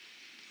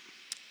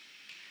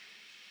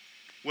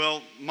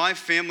Well, my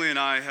family and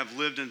I have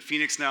lived in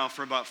Phoenix now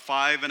for about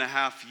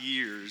 5.5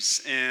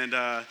 years, and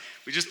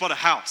we just bought a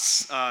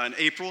house in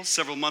April,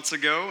 several months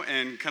ago,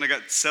 and kind of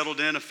got settled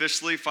in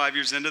officially 5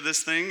 years into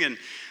this thing. And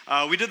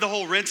we did the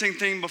whole renting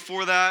thing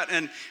before that,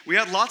 and we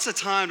had lots of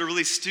time to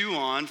really stew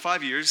on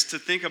 5 years to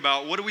think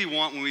about what do we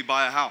want when we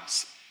buy a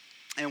house.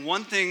 And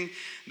one thing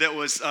that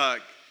was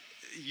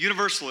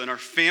universal in our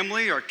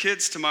family, our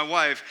kids to my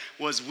wife,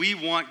 was we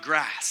want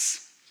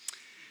grass.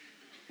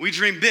 We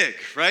dream big,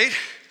 right?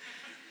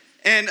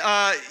 And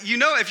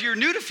if you're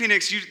new to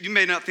Phoenix, you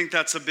may not think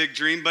that's a big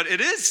dream, but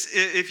it is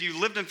if you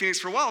lived in Phoenix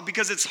for a while,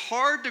 because it's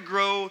hard to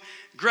grow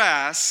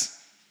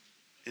grass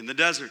in the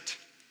desert,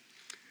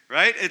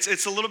 right?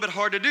 It's a little bit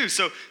hard to do.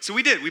 So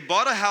we did. We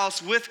bought a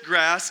house with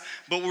grass,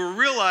 but we're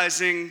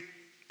realizing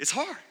it's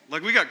hard.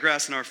 Like, we got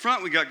grass in our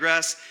front, we got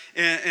grass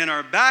in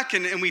our back,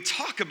 and we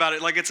talk about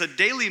it like it's a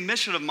daily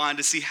mission of mine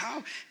to see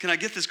how can I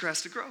get this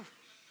grass to grow.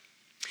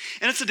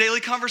 And it's a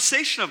daily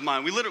conversation of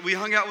mine. We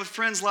hung out with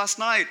friends last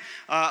night,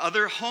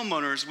 other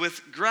homeowners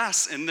with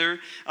grass in their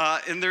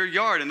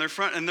yard, in their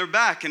front and their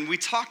back, and we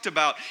talked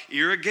about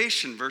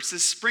irrigation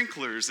versus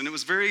sprinklers, and it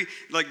was very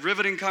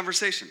riveting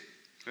conversation.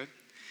 Right?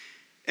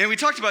 And we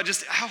talked about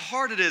just how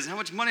hard it is, and how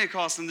much money it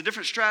costs, and the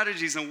different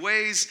strategies and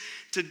ways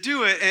to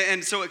do it.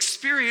 And so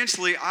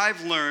experientially,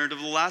 I've learned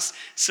over the last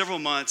several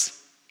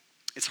months,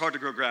 it's hard to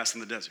grow grass in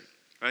the desert,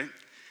 right?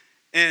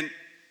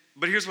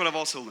 But here's what I've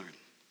also learned.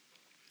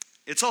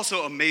 It's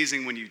also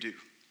amazing when you do,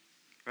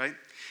 right?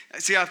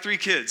 See, I have 3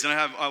 kids, and I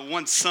have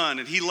one son,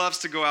 and he loves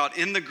to go out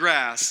in the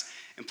grass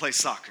and play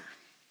soccer.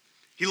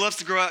 He loves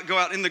to go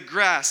out in the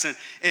grass and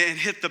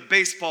hit the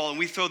baseball, and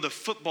we throw the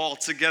football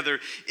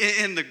together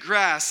in the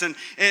grass.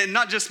 And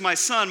not just my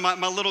son,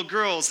 my little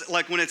girls,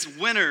 like when it's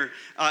winter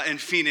in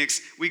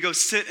Phoenix, we go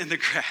sit in the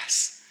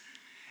grass,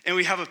 and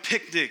we have a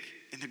picnic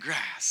in the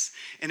grass.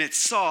 And it's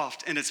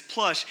soft and it's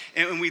plush,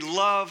 and we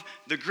love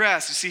the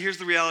grass. You see, here's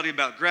the reality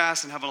about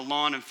grass and having a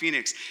lawn in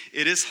Phoenix.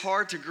 It is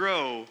hard to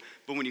grow,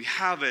 but when you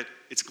have it,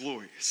 it's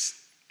glorious.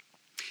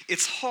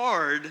 It's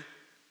hard,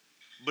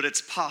 but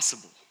it's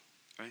possible,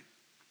 right?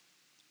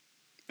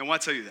 And why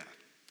tell you that?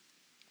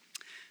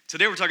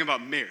 Today we're talking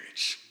about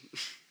marriage.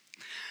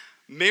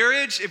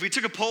 Marriage, if we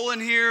took a poll in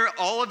here,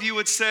 all of you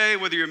would say,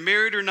 whether you're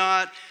married or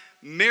not,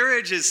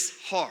 marriage is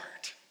hard.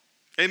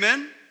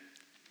 Amen?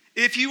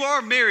 If you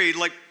are married,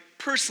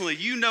 personally,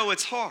 you know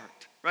it's hard,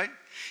 right?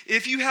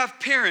 If you have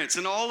parents,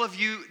 and all of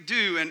you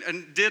do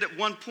and did at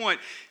one point,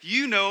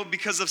 you know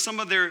because of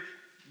some of their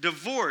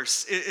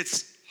divorce,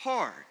 it's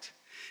hard.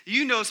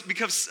 You know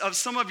because of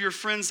some of your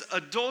friends'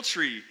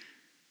 adultery,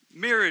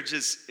 marriage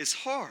is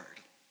hard.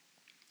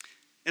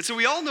 And so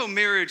we all know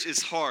marriage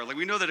is hard.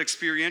 We know that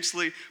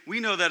experientially. We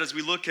know that as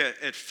we look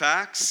at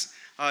facts.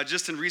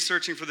 Just in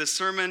researching for this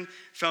sermon,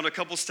 found a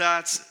couple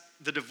stats.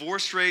 The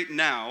divorce rate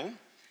now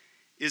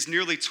is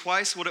nearly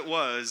twice what it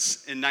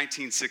was in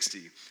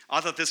 1960. I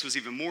thought this was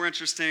even more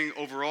interesting.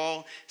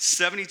 Overall,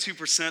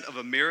 72% of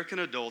American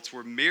adults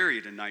were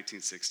married in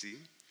 1960.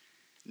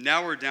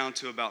 Now we're down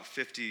to about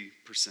 50%.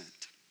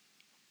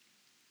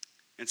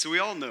 And so we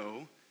all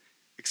know,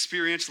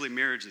 experientially,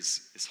 marriage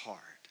is hard.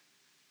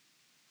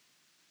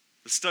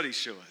 The studies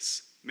show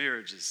us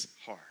marriage is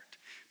hard.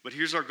 But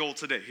here's our goal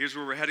today. Here's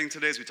where we're heading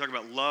today as we talk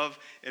about love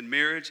and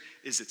marriage,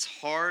 is it's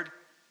hard,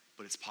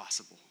 but it's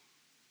possible.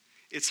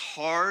 It's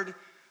hard,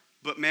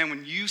 but man,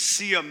 when you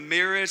see a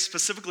marriage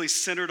specifically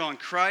centered on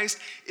Christ,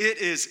 it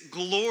is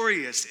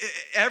glorious.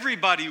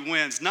 Everybody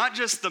wins, not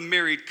just the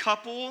married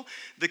couple,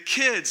 the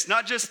kids,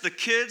 not just the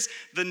kids,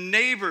 the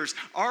neighbors.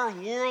 Our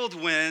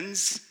world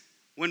wins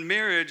when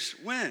marriage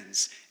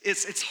wins.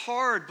 It's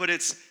hard, but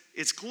it's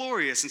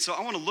glorious. And so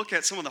I want to look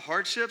at some of the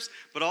hardships,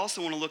 but I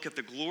also want to look at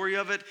the glory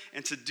of it.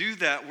 And to do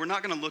that, we're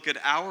not going to look at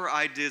our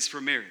ideas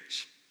for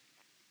marriage.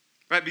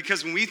 Right?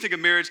 Because when we think of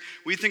marriage,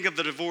 we think of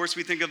the divorce,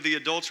 we think of the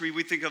adultery,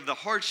 we think of the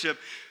hardship.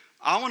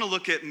 I want to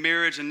look at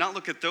marriage and not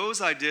look at those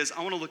ideas.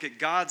 I want to look at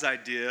God's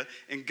idea.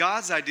 And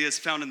God's idea is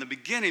found in the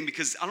beginning,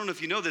 because I don't know if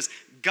you know this,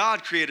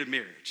 God created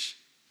marriage.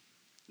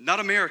 Not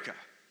America.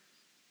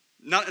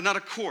 Not a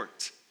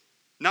court.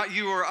 Not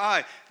you or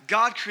I.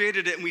 God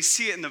created it, and we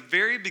see it in the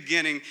very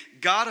beginning.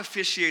 God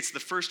officiates the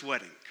first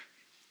wedding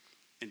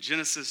in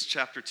Genesis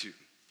chapter 2.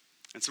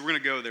 And so we're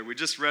going to go there. We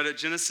just read it,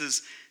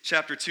 Genesis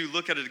chapter 2.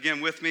 Look at it again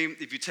with me.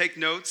 If you take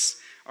notes,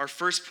 our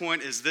first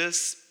point is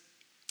this: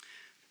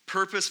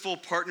 purposeful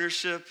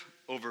partnership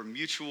over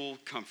mutual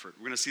comfort.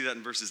 We're going to see that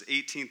in verses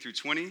 18 through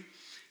 20.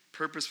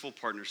 Purposeful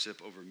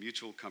partnership over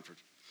mutual comfort.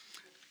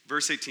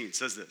 Verse 18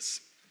 says this.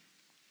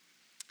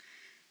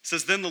 It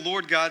says, "Then the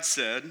Lord God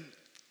said,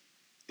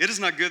 'It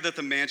is not good that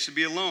the man should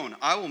be alone.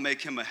 I will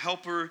make him a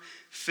helper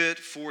fit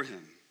for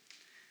him.'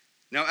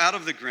 Now out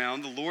of the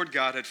ground the Lord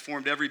God had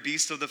formed every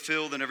beast of the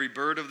field and every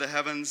bird of the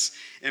heavens,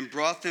 and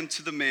brought them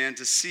to the man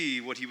to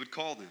see what he would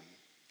call them.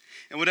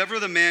 And whatever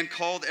the man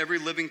called every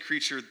living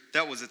creature,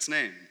 that was its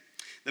name.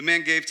 The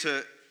man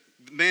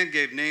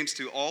gave names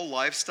to all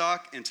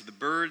livestock, and to the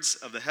birds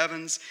of the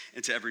heavens,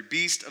 and to every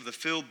beast of the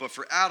field. But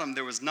for Adam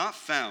there was not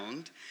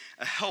found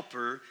a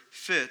helper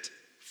fit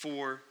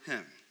for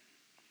him.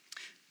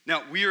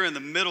 Now, we are in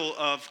the middle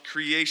of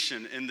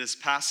creation in this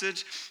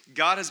passage.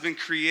 God has been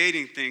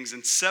creating things,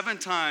 and 7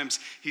 times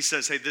he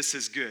says, hey, this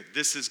is good,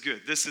 this is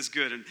good, this is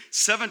good. And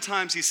 7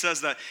 times he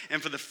says that.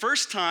 And for the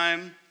first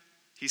time,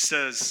 he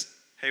says,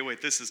 hey,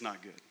 wait, this is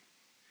not good.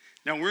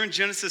 Now, we're in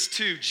Genesis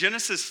 2.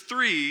 Genesis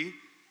 3,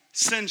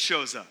 sin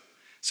shows up.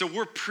 So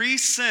we're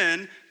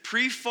pre-sin,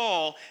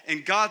 pre-fall,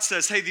 and God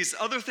says, hey, these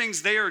other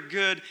things, they are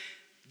good.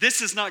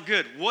 This is not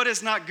good. What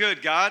is not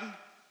good, God?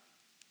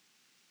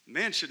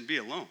 Man shouldn't be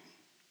alone.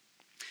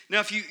 Now,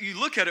 if you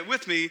look at it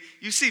with me,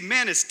 you see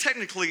man is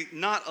technically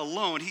not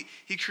alone.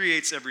 He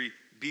creates every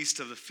beast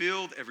of the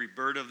field, every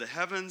bird of the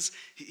heavens.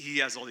 He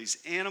has all these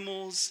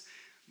animals.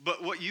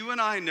 But what you and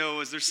I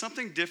know is there's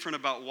something different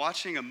about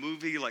watching a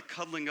movie, like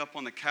cuddling up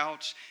on the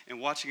couch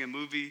and watching a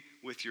movie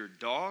with your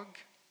dog.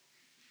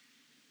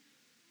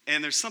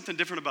 And there's something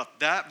different about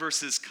that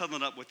versus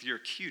cuddling up with your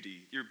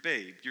cutie, your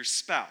babe, your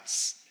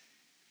spouse,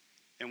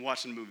 and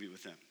watching a movie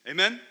with them.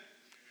 Amen? All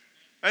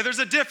right, there's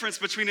a difference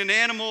between an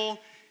animal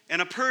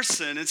and a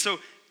person. And so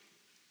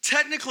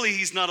technically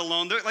he's not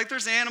alone.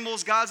 There's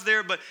animals, God's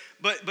there, but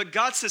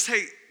God says,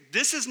 hey,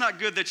 this is not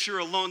good that you're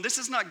alone. This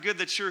is not good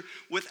that you're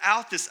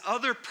without this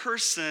other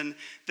person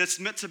that's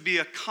meant to be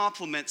a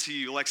complement to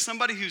you, like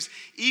somebody who's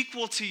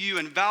equal to you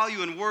in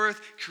value and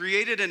worth,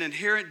 created an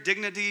inherent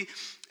dignity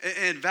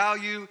and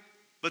value,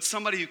 but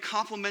somebody who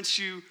complements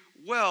you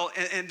well.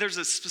 And there's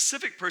a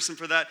specific person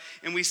for that,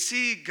 and we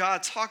see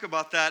God talk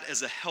about that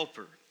as a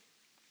helper.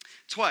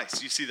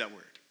 Twice you see that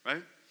word,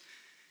 right?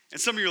 And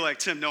some of you are like,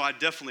 Tim, no, I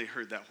definitely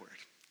heard that word,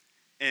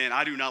 and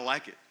I do not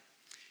like it.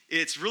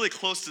 It's really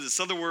close to this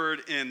other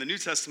word in the New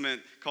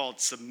Testament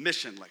called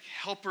submission, like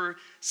helper,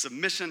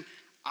 submission.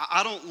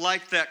 I don't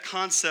like that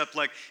concept.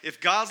 Like, if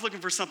God's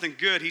looking for something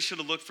good, he should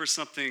have looked for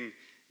something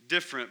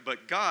different.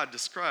 But God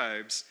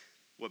describes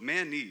what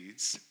man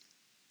needs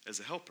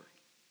as a helper.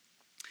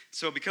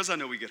 So because I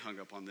know we get hung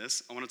up on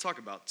this, I want to talk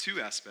about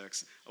 2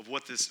 aspects of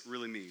what this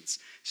really means: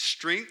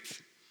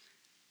 strength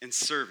and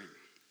serving.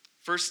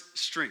 First,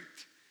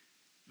 strength.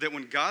 That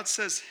when God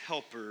says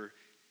helper,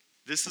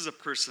 this is a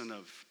person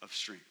of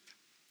strength.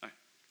 All right.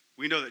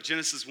 We know that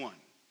Genesis 1,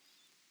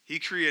 he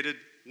created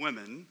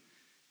women,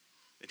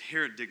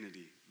 inherent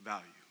dignity,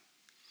 value.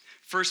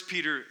 1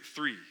 Peter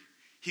 3,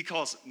 he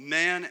calls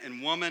man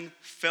and woman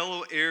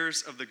fellow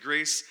heirs of the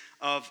grace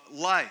of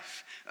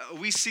life.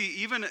 We see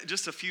even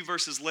just a few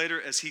verses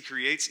later, as he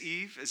creates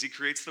Eve, as he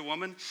creates the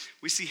woman,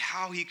 we see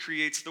how he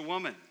creates the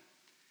woman.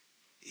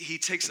 He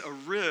takes a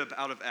rib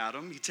out of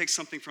Adam, he takes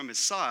something from his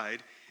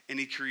side, and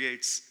he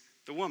creates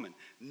the woman.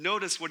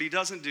 Notice what he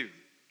doesn't do.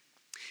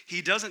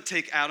 He doesn't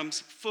take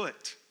Adam's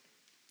foot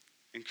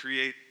and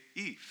create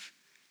Eve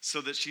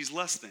so that she's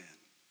less than.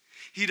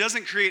 He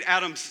doesn't create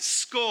Adam's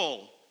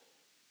skull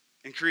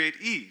and create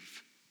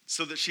Eve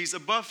so that she's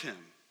above him.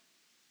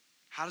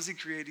 How does he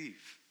create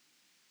Eve?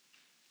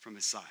 From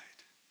his side.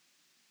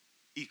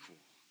 Equal.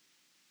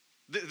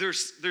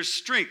 There's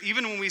strength.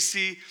 Even when we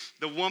see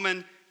the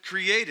woman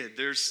created,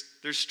 there's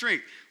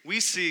strength. We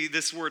see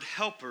this word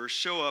helper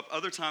show up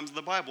other times in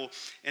the Bible,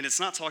 and it's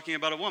not talking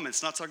about a woman.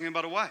 It's not talking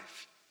about a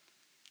wife.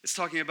 It's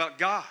talking about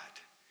God.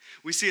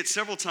 We see it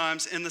several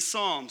times in the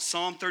Psalms: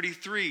 Psalm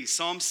 33,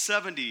 Psalm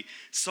 70,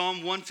 Psalm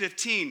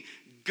 115.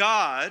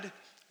 God,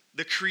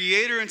 the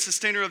creator and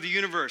sustainer of the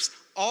universe,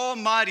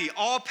 almighty,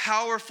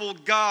 all-powerful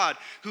God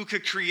who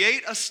could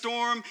create a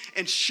storm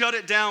and shut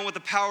it down with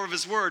the power of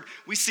his word.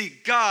 We see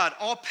God,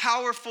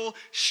 all-powerful,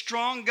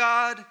 strong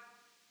God,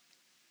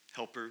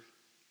 helper.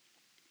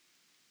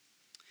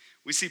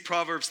 We see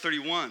Proverbs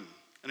 31,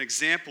 an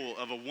example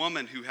of a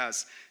woman who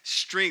has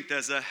strength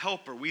as a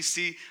helper. We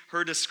see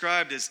her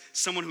described as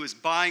someone who is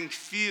buying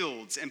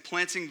fields and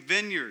planting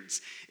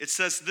vineyards. It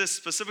says this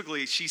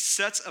specifically: she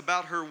sets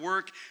about her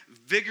work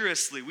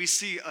vigorously. We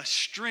see a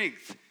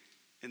strength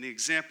in the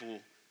example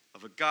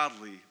of a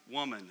godly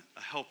woman,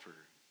 a helper.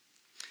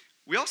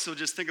 We also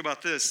just think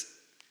about this.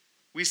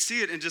 We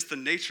see it in just the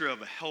nature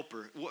of a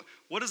helper.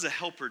 What does a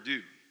helper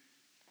do?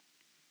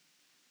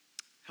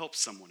 Help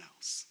someone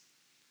else.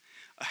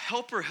 A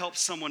helper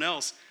helps someone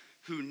else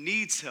who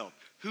needs help.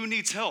 Who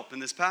needs help in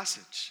this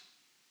passage?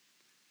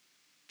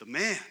 The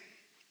man,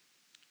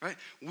 right?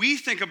 We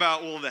think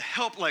about, well, the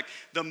help, like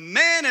the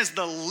man is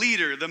the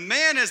leader. The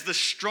man is the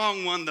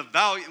strong one, the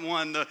valiant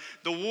one, the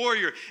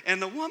warrior.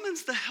 And the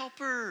woman's the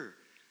helper.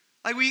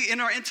 Like in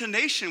our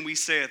intonation, we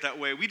say it that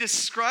way. We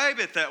describe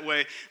it that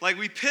way. Like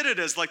we pit it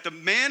as like the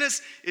man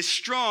is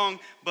strong,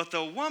 but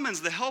the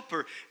woman's the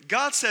helper.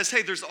 God says,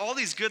 hey, there's all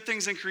these good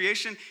things in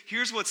creation.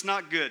 Here's what's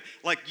not good.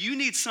 Like you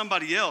need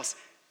somebody else.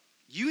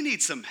 You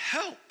need some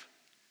help.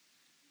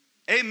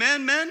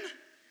 Amen, men?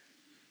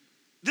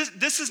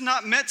 This is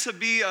not meant to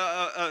be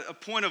a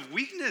point of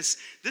weakness.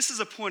 This is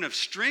a point of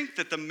strength,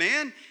 that the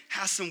man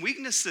has some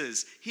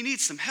weaknesses. He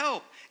needs some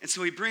help. And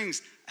so he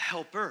brings a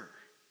helper.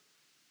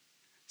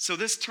 So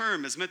this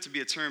term is meant to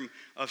be a term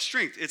of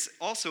strength. It's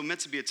also meant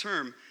to be a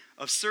term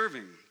of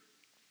serving.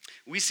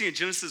 We see in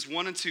Genesis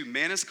 1 and 2,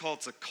 man is called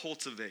to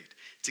cultivate,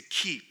 to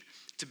keep,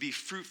 to be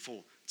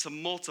fruitful, to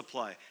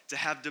multiply, to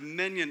have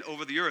dominion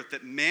over the earth,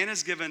 that man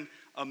is given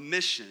a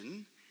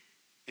mission,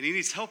 and he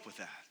needs help with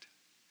that.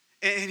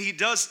 And he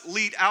does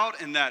lead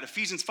out in that.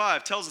 Ephesians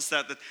 5 tells us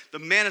that the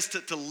man is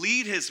to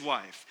lead his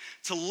wife,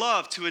 to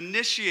love, to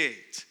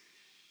initiate.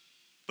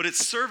 But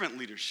it's servant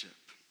leadership,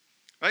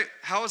 right?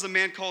 How is a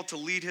man called to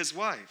lead his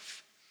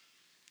wife?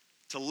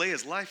 To lay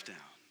his life down.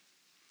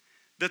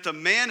 That the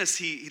man, as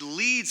he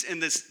leads in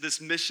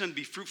this mission,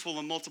 be fruitful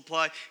and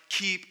multiply,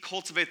 keep,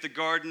 cultivate the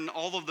garden,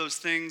 all of those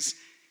things,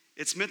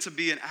 it's meant to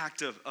be an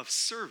act of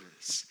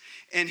service.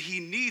 And he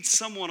needs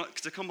someone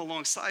to come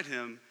alongside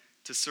him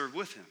to serve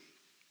with him.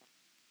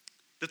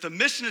 That the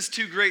mission is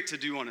too great to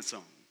do on its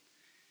own.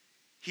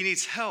 He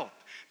needs help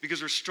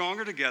because we're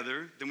stronger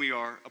together than we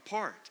are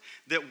apart.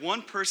 That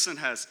one person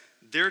has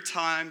their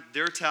time,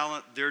 their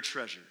talent, their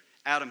treasure.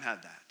 Adam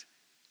had that.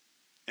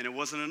 And it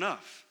wasn't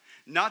enough.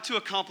 Not to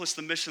accomplish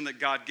the mission that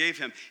God gave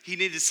him. He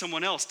needed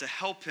someone else to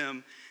help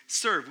him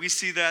serve. We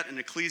see that in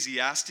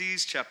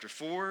Ecclesiastes chapter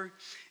 4.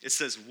 It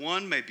says,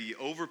 one may be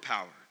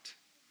overpowered,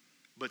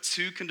 but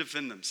two can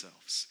defend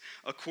themselves.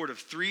 A cord of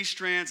 3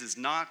 strands is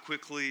not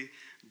quickly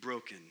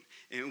broken.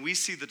 And we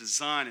see the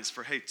design is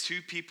for,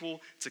 two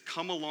people to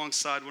come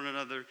alongside one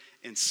another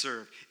and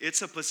serve.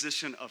 It's a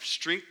position of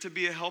strength to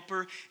be a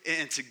helper,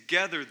 and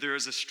together there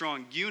is a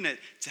strong unit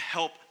to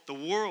help the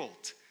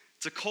world,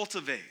 to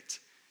cultivate,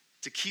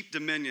 to keep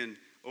dominion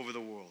over the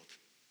world.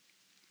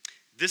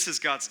 This is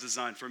God's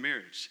design for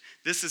marriage.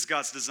 This is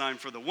God's design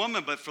for the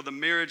woman, but for the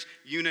marriage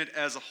unit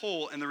as a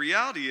whole. And the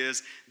reality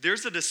is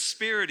there's a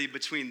disparity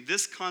between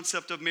this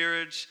concept of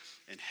marriage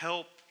and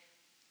help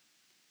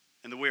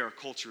and the way our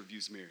culture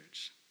views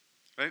marriage,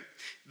 right?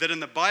 That in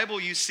the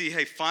Bible you see,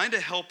 find a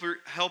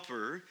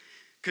helper,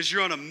 because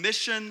you're on a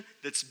mission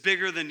that's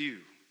bigger than you.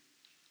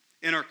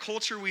 In our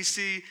culture we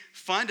see,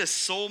 find a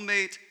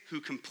soulmate who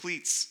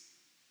completes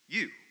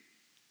you.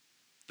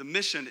 The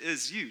mission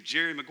is you,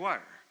 Jerry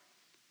Maguire.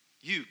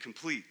 You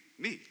complete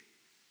me.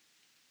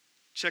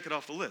 Check it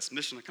off the list,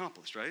 mission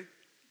accomplished, right?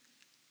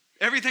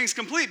 Everything's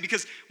complete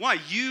because, why?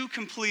 You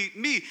complete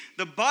me.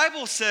 The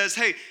Bible says,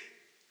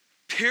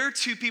 pair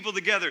 2 people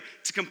together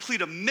to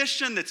complete a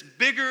mission that's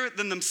bigger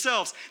than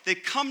themselves. They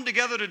come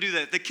together to do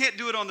that. They can't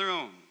do it on their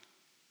own.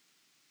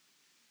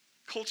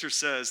 Culture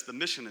says the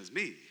mission is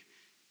me.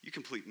 You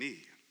complete me.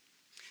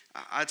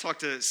 I talk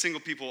to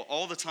single people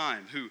all the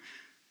time who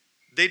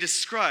they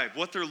describe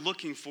what they're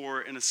looking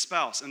for in a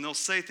spouse, and they'll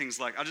say things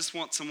like, I just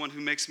want someone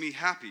who makes me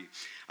happy.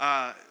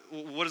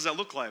 What does that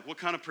look like? What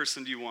kind of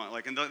person do you want?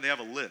 And they have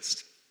a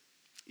list.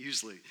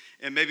 Usually.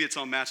 And maybe it's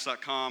on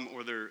Match.com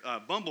or their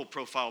Bumble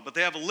profile, but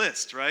they have a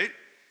list, right?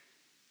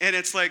 And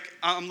it's like,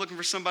 I'm looking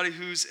for somebody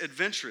who's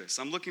adventurous.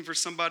 I'm looking for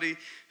somebody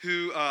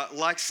who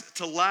likes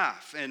to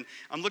laugh. And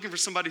I'm looking for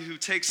somebody who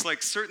takes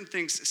certain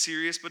things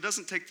serious, but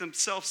doesn't take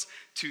themselves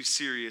too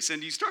serious.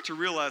 And you start to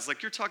realize,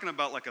 you're talking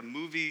about a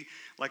movie,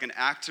 an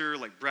actor,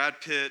 like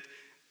Brad Pitt,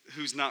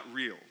 who's not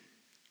real,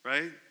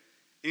 right? And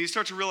you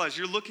start to realize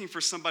you're looking for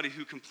somebody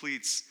who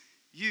completes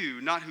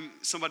you, not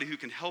somebody who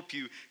can help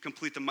you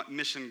complete the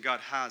mission God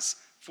has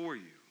for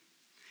you.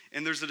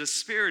 And there's a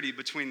disparity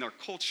between our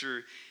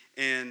culture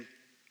and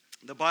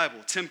the Bible.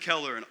 Tim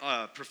Keller,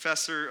 a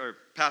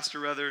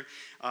pastor,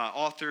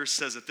 author,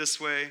 says it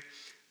this way,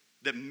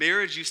 that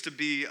marriage used to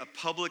be a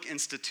public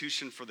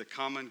institution for the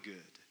common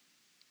good,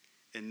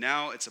 and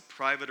now it's a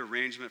private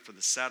arrangement for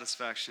the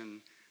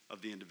satisfaction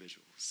of the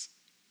individuals.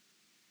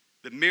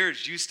 That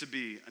marriage used to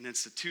be an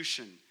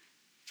institution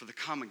for the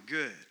common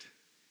good,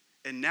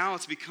 and now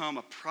it's become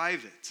a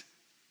private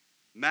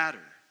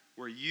matter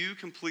where you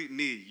complete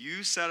me,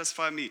 you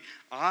satisfy me,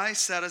 I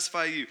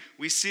satisfy you.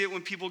 We see it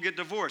when people get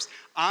divorced.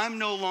 I'm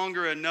no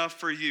longer enough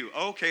for you.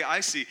 Okay, I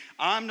see.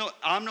 I'm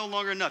no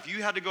longer enough.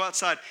 You had to go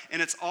outside.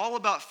 And it's all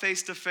about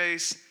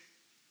face-to-face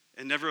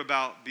and never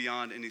about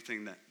beyond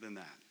anything than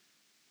that.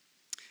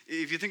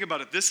 If you think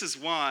about it, this is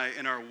why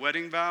in our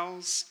wedding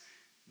vows,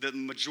 the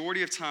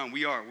majority of time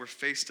we're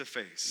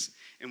face-to-face.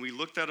 And we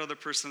look that other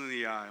person in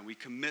the eye and we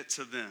commit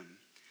to them.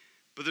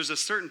 But there's a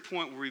certain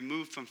point where we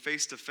move from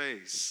face to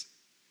face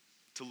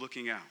to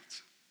looking out,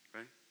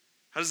 right?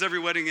 How does every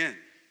wedding end?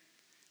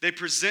 They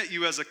present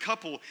you as a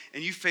couple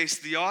and you face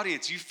the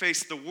audience, you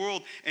face the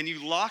world, and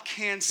you lock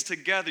hands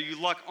together, you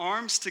lock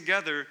arms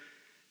together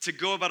to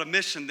go about a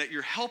mission that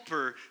you're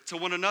helper to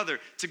one another,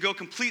 to go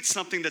complete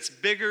something that's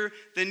bigger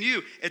than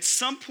you. At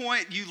some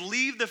point, you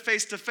leave the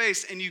face to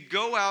face and you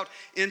go out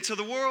into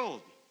the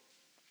world.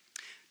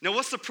 Now,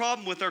 what's the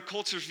problem with our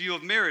culture's view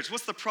of marriage?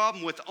 What's the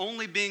problem with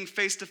only being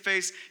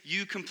face-to-face,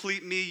 you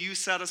complete me, you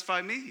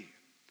satisfy me?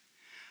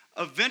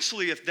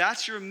 Eventually, if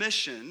that's your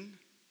mission,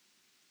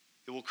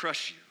 it will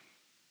crush you,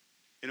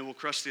 and it will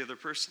crush the other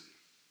person.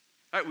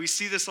 All right, we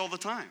see this all the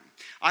time.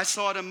 I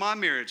saw it in my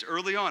marriage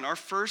early on. Our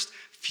first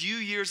few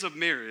years of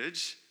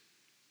marriage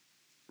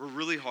were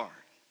really hard.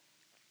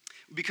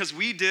 Because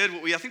we did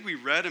what I think we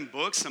read in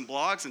books and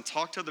blogs and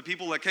talked to other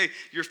people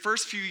your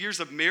first few years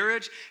of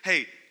marriage,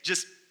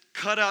 just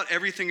cut out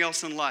everything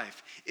else in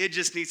life. It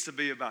just needs to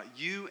be about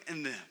you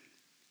and them,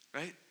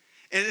 right?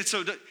 And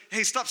so,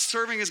 hey, stop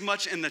serving as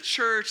much in the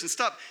church and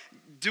stop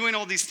doing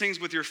all these things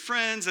with your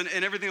friends and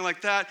everything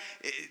like that.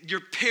 Your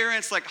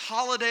parents, like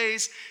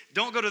holidays,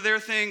 don't go to their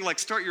thing. Like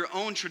start your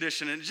own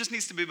tradition. And it just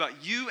needs to be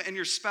about you and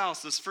your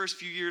spouse those first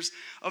few years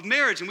of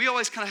marriage. And we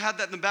always kind of had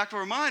that in the back of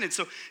our mind. And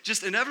so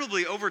just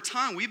inevitably over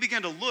time, we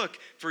began to look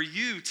for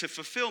you to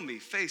fulfill me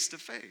face to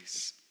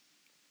face.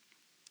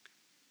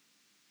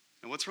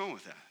 And what's wrong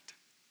with that?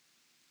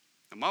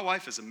 Now, my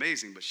wife is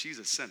amazing, but she's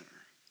a sinner.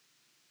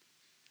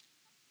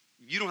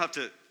 You don't have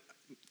to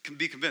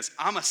be convinced.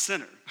 I'm a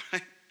sinner,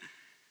 right?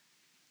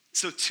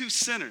 So two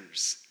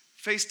sinners,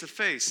 face to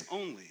face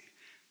only,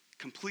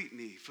 complete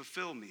me,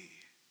 fulfill me.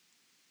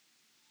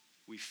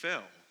 We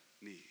fail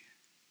me.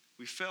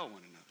 We fail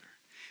one another.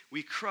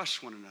 We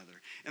crush one another.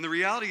 And the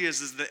reality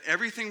is that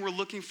everything we're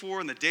looking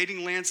for in the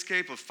dating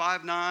landscape of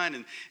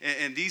 5'9"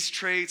 and these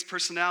traits,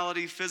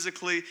 personality,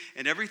 physically,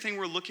 and everything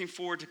we're looking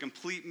for to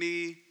complete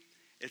me,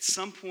 at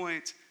some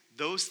point,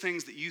 those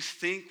things that you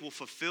think will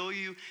fulfill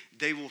you,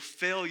 they will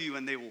fail you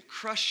and they will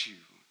crush you.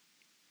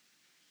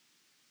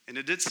 And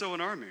it did so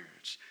in our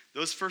marriage.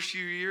 Those first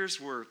few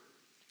years were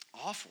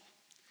awful.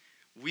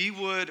 We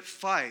would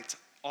fight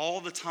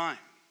all the time,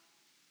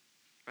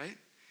 right?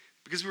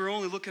 Because we were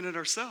only looking at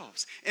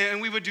ourselves.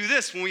 And we would do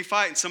this when we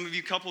fight, and some of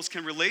you couples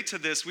can relate to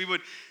this.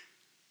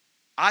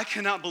 I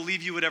cannot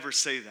believe you would ever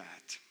say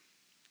that.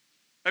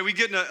 Right? We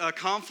get in a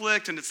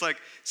conflict and it's like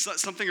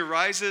something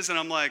arises and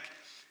I'm like,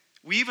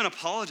 we even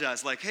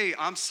apologize, like, hey,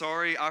 I'm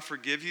sorry, I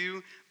forgive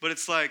you. But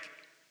it's like,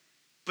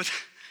 but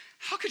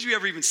how could you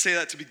ever even say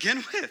that to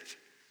begin with?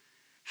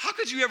 How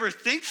could you ever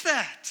think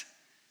that,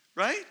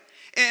 right?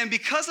 And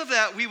because of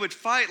that, we would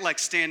fight like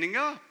standing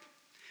up.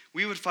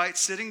 We would fight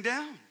sitting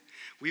down.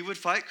 We would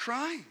fight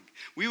crying.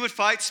 We would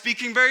fight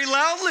speaking very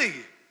loudly.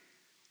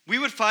 We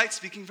would fight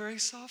speaking very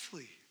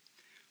softly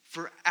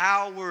for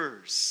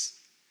hours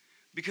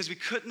because we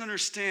couldn't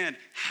understand,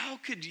 how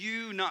could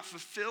you not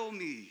fulfill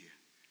me?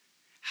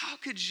 How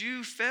could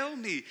you fail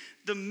me?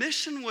 The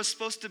mission was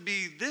supposed to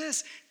be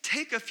this: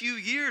 take a few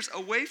years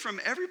away from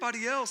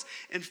everybody else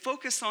and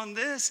focus on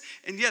this,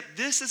 and yet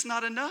this is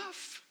not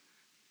enough.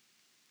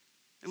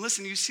 And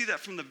listen, you see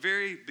that from the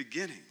very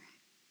beginning.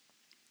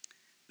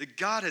 That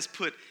God has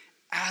put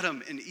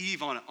Adam and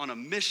Eve on a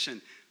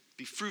mission: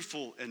 be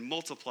fruitful and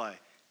multiply,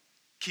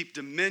 keep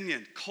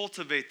dominion,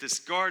 cultivate this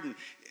garden.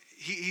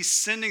 He's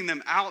sending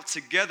them out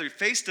together,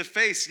 face to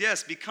face.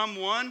 Yes, become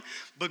one,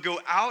 but go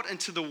out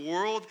into the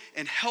world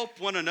and help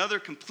one another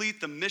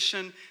complete the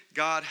mission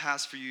God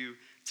has for you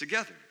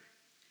together.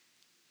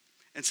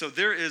 And so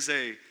there is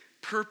a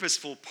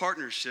purposeful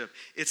partnership.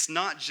 It's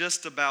not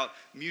just about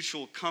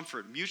mutual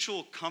comfort.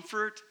 Mutual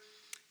comfort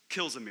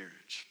kills a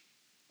marriage.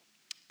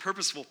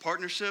 Purposeful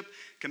partnership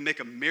can make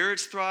a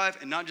marriage thrive,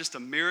 and not just a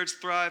marriage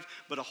thrive,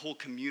 but a whole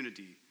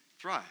community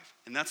thrive.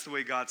 And that's the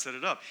way God set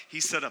it up. He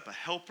set up a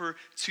helper,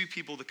 two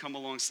people to come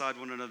alongside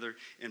one another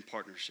in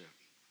partnership.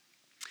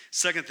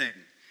 Second thing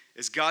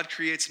is God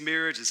creates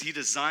marriage as he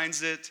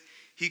designs it.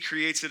 He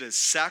creates it as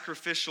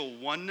sacrificial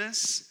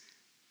oneness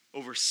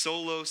over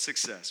solo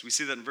success. We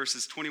see that in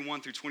verses 21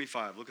 through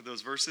 25. Look at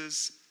those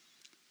verses.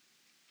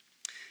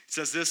 It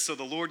says this: so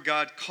the Lord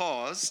God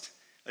caused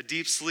a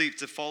deep sleep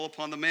to fall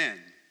upon the man.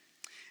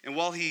 And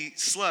while he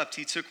slept,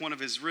 he took one of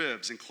his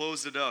ribs and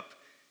closed it up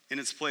in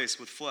its place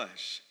with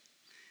flesh.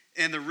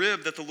 And the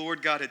rib that the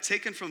Lord God had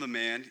taken from the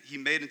man, he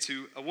made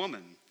into a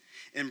woman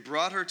and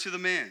brought her to the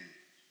man.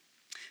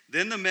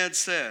 Then the man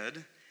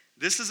said,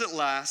 this is at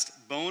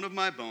last bone of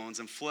my bones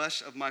and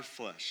flesh of my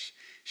flesh.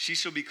 She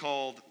shall be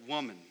called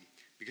woman,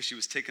 because she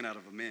was taken out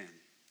of a man.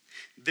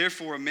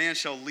 Therefore a man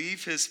shall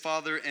leave his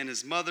father and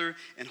his mother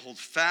and hold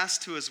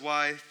fast to his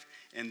wife,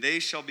 and they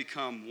shall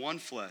become one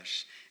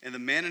flesh. And the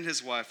man and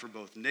his wife were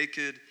both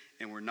naked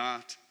and were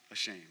not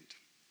ashamed.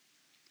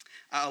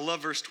 I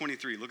love verse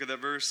 23. Look at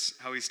that verse,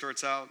 how he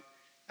starts out.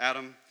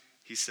 Adam,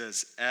 he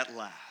says, at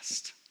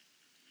last.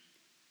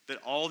 That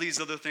all these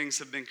other things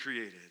have been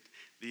created.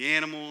 The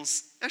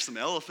animals, there's some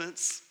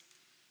elephants.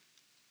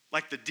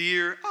 Like the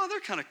deer, oh, they're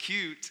kind of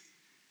cute.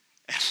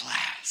 At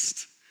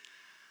last.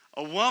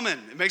 A woman,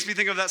 it makes me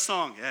think of that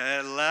song.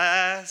 At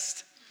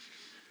last,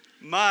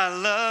 my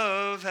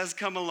love has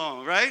come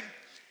along, right?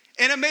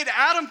 And it made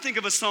Adam think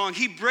of a song.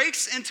 He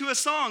breaks into a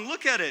song.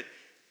 Look at it.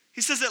 He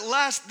says, at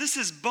last, this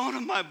is bone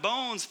of my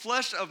bones,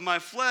 flesh of my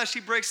flesh. He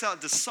breaks out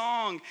into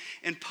song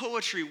and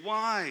poetry.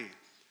 Why?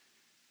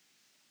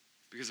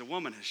 Because a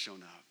woman has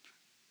shown up.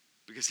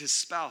 Because his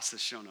spouse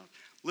has shown up.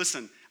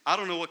 Listen, I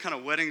don't know what kind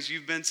of weddings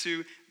you've been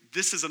to.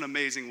 This is an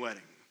amazing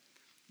wedding.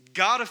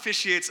 God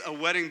officiates a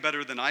wedding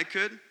better than I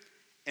could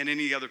and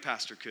any other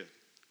pastor could,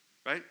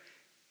 right?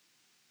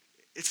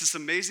 It's this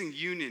amazing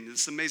union,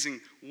 this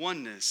amazing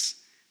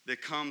oneness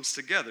that comes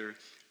together.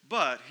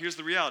 But here's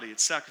the reality.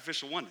 It's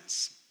sacrificial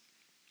oneness.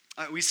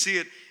 We see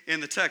it in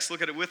the text.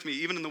 Look at it with me.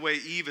 Even in the way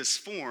Eve is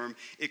formed,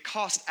 it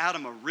cost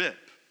Adam a rib,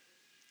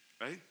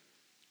 right?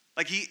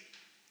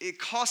 It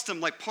cost him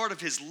like part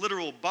of his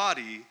literal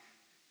body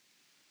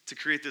to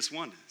create this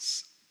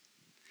oneness.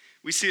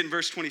 We see it in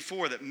verse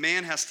 24 that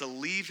man has to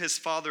leave his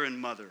father and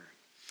mother.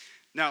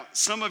 Now,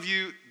 some of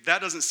you,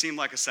 that doesn't seem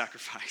like a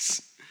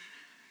sacrifice.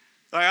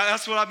 Like,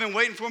 that's what I've been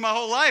waiting for my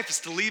whole life, is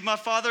to leave my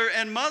father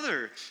and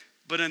mother.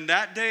 But in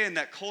that day, in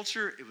that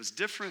culture, it was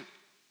different.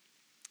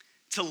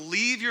 To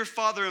leave your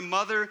father and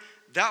mother,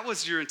 that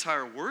was your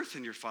entire worth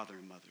in your father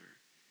and mother.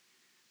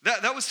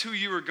 That was who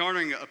you were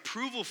garnering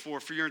approval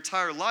for your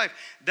entire life.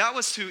 That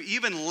was who,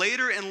 even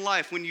later in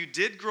life, when you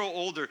did grow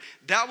older,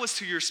 that was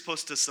who you're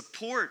supposed to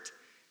support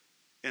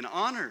and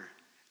honor,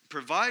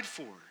 provide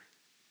for.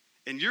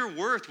 And your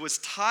worth was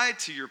tied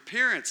to your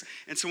parents.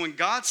 And so when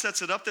God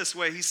sets it up this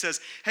way, he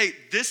says, hey,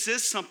 this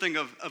is something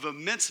of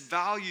immense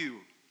value.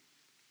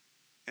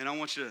 And I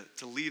want you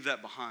to leave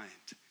that behind,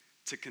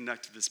 to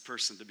connect to this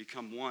person, to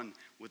become one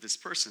with this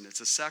person. It's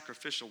a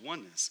sacrificial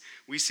oneness.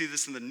 We see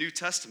this in the New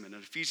Testament,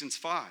 in Ephesians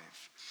 5.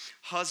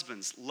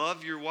 Husbands,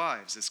 love your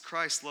wives as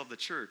Christ loved the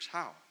church.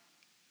 How?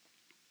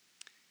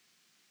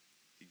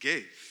 He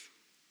gave.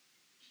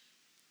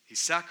 He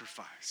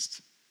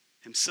sacrificed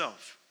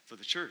himself for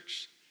the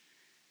church.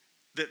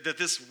 That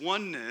this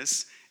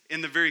oneness,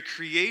 in the very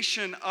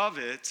creation of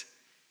it,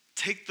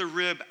 take the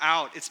rib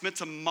out. It's meant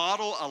to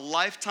model a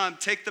lifetime.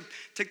 Take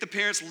the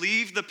parents,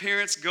 leave the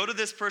parents, go to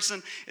this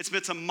person. It's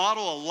meant to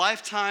model a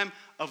lifetime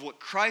of what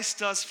Christ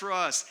does for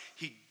us.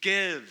 He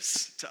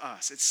gives to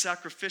us. It's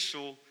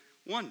sacrificial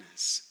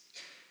oneness.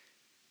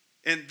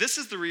 And this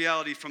is the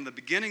reality from the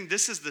beginning.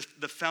 This is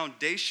the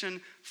foundation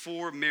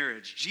for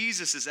marriage.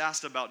 Jesus is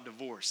asked about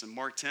divorce in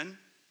Mark 10.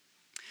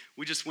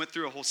 We just went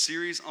through a whole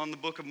series on the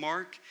book of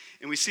Mark,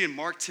 and we see in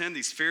Mark 10,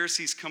 these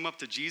Pharisees come up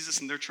to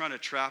Jesus, and they're trying to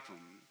trap him.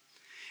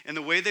 And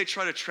the way they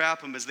try to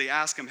trap him is they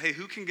ask him, hey,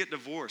 who can get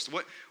divorced?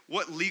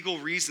 What legal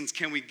reasons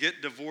can we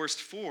get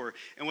divorced for?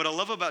 And what I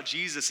love about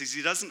Jesus is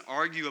he doesn't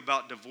argue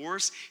about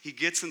divorce. He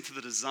gets into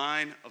the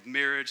design of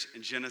marriage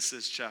in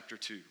Genesis chapter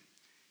 2.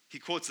 He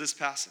quotes this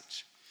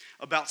passage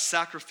about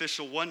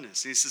sacrificial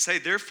oneness. And he says, hey,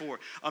 therefore,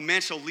 a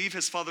man shall leave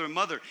his father and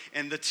mother,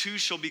 and the two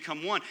shall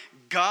become one.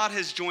 God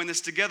has joined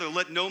this together.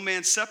 Let no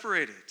man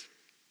separate it.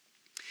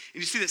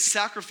 And you see that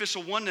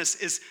sacrificial oneness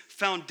is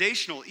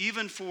foundational,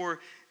 even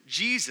for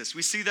Jesus.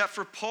 We see that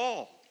for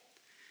Paul.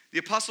 The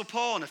Apostle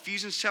Paul in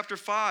Ephesians chapter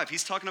 5,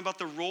 he's talking about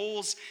the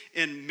roles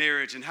in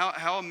marriage and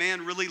how a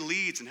man really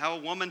leads and how a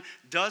woman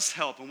does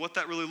help and what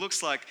that really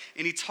looks like.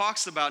 And he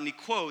talks about and he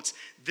quotes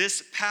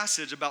this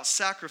passage about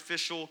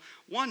sacrificial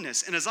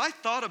oneness. And as I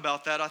thought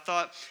about that, I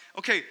thought,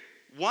 okay,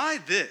 why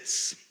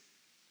this?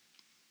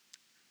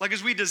 Like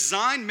as we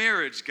design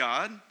marriage,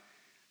 God,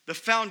 the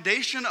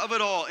foundation of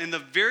it all in the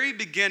very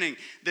beginning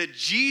that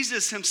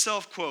Jesus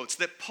himself quotes,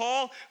 that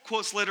Paul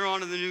quotes later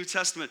on in the New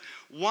Testament.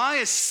 Why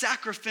is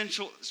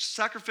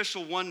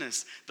sacrificial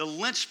oneness the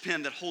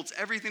linchpin that holds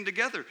everything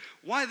together?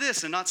 Why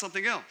this and not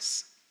something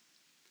else?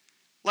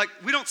 Like,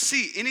 we don't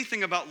see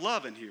anything about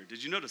love in here.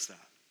 Did you notice that?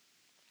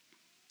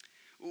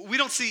 We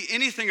don't see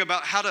anything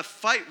about how to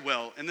fight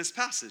well in this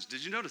passage.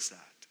 Did you notice that?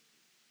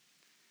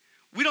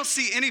 We don't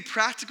see any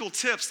practical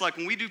tips like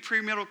when we do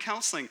premarital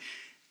counseling.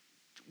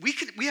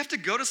 We have to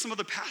go to some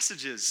other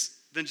passages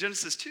than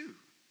Genesis 2.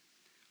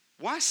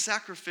 Why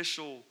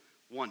sacrificial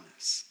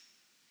oneness?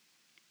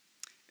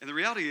 And the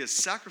reality is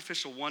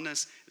sacrificial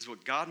oneness is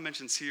what God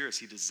mentions here as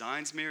he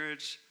designs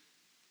marriage,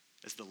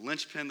 as the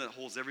linchpin that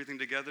holds everything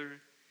together,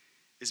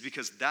 is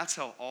because that's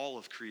how all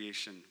of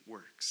creation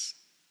works.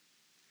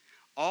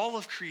 All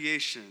of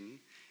creation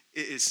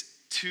is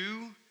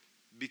two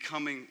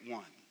becoming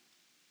one.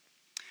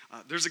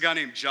 There's a guy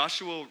named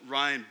Joshua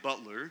Ryan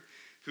Butler,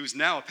 who's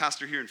now a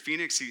pastor here in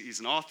Phoenix. He's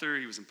an author.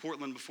 He was in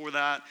Portland before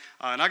that.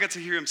 And I got to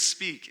hear him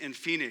speak in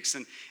Phoenix.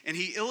 And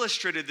he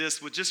illustrated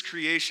this with just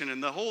creation.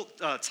 And the whole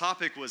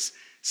topic was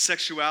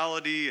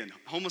sexuality and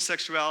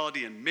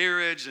homosexuality and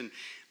marriage. And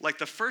like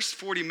the first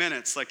 40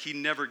 minutes, like he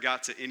never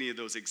got to any of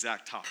those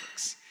exact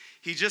topics.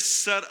 He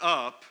just set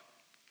up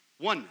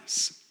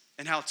oneness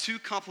and how two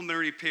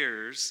complementary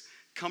pairs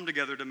come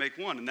together to make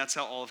one. And that's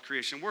how all of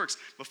creation works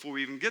before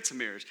we even get to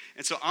marriage.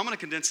 And so I'm going to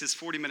condense his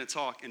 40-minute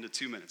talk into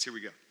 2 minutes. Here we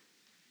go.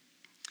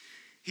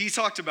 He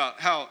talked about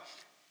how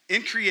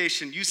in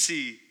creation you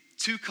see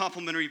two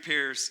complementary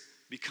pairs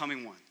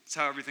becoming one. That's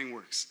how everything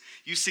works.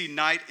 You see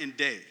night and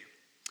day.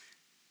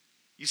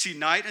 You see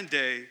night,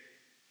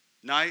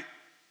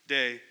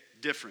 day,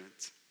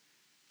 different,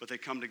 but they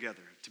come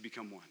together to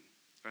become one,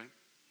 right?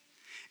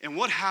 And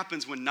what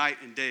happens when night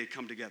and day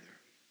come together?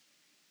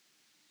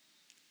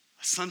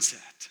 A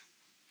sunset,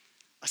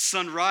 a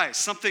sunrise,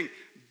 something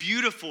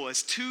beautiful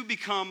as two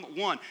become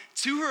one.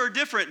 Two are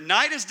different.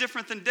 Night is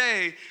different than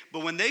day,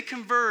 but when they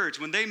converge,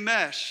 when they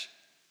mesh,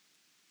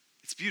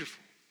 it's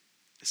beautiful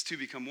as two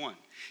become one.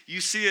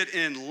 You see it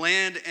in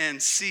land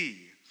and sea.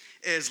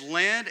 As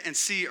land and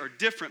sea are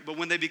different, but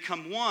when they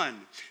become one,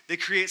 they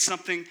create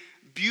something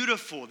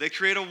beautiful. They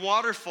create a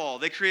waterfall.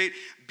 They create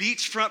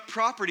beachfront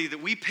property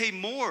that we pay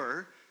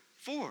more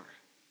for,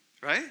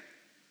 right?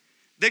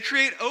 They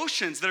create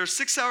oceans that are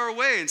 6 hours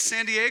away in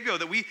San Diego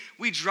that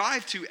we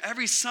drive to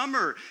every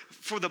summer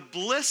for the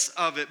bliss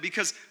of it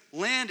because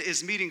land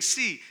is meeting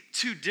sea.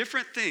 Two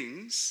different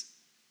things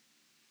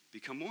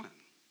become one.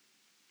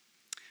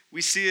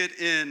 We see it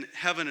in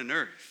heaven and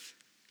earth.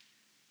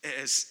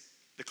 as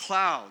the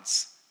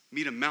clouds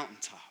meet a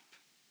mountaintop,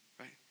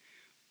 right?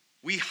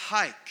 We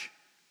hike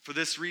for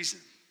this reason.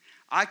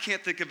 I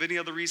can't think of any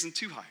other reason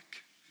to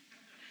hike,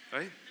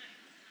 right?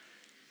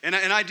 And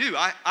I do.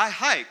 I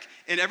hike,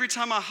 and every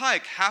time I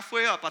hike,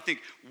 halfway up, I think,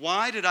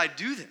 why did I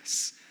do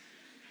this?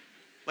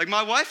 Like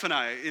my wife and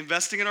I,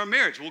 investing in our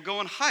marriage, we'll go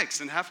on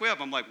hikes, and halfway up,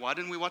 I'm like, why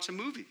didn't we watch a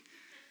movie?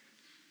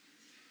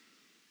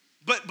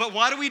 But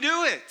why do we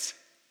do it?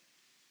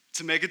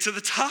 To make it to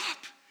the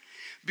top.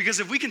 Because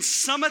if we can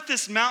summit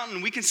this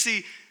mountain, we can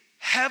see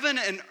heaven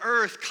and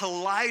earth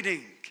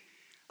colliding.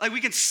 Like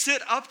we can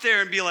sit up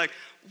there and be like,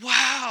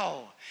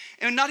 wow.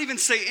 And not even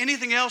say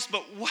anything else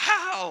but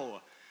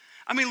wow.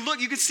 I mean, look,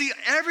 you can see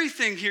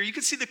everything here. You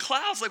can see the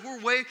clouds like we're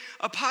way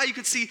up high. You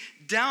can see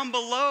down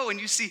below, and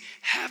you see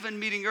heaven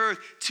meeting earth.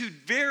 Two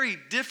very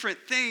different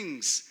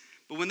things.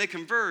 But when they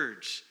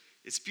converge,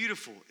 it's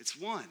beautiful. It's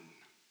one.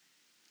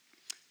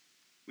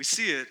 We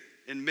see it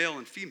in male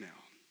and female.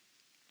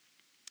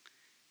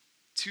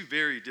 Two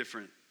very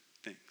different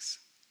things.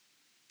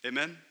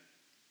 Amen?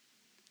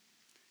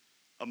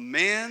 A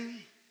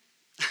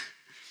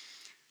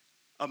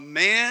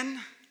man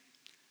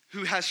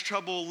who has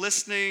trouble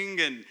listening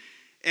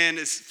and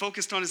is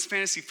focused on his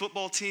fantasy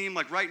football team,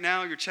 like right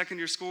now you're checking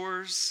your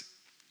scores.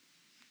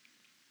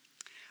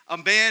 A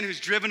man who's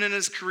driven in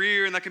his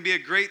career, and that can be a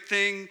great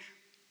thing,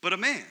 but a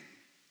man.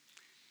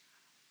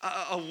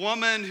 A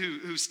woman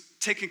who's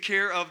taking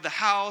care of the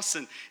house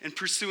and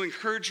pursuing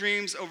her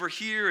dreams over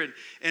here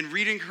and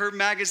reading her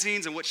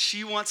magazines and what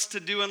she wants to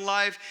do in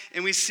life.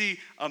 And we see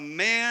a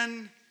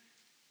man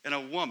and a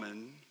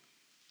woman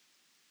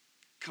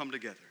come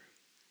together.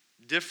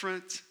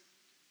 Different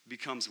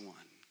becomes one.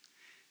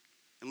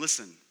 And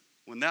listen,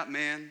 when that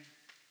man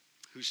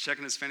who's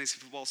checking his fantasy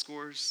football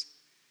scores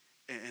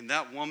and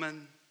that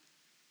woman,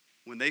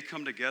 when they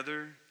come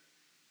together,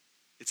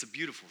 it's a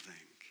beautiful thing.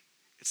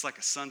 It's like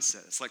a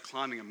sunset. It's like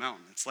climbing a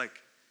mountain. It's like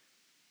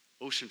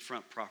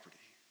oceanfront property.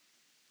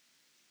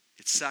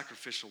 It's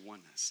sacrificial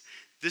oneness.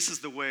 This is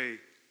the way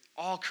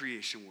all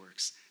creation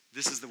works.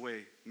 This is the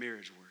way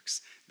marriage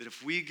works. That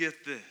if we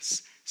get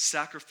this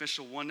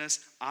sacrificial oneness,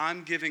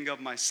 I'm giving of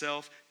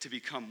myself to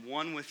become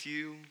one with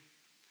you.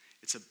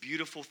 It's a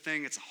beautiful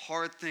thing. It's a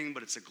hard thing,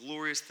 but it's a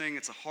glorious thing.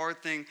 It's a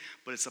hard thing,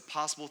 but it's a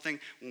possible thing.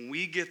 When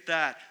we get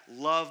that,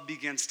 love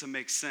begins to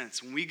make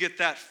sense. When we get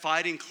that,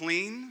 fighting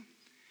clean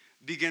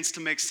begins to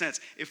make sense.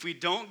 If we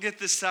don't get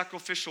this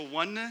sacrificial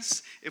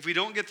oneness, if we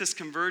don't get this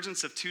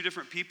convergence of two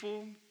different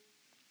people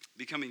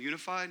becoming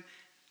unified,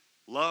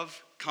 love,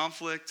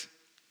 conflict,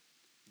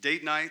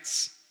 date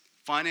nights,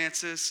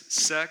 finances,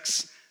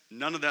 sex,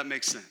 none of that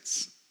makes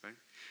sense, right?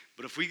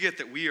 But if we get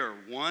that we are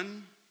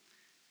one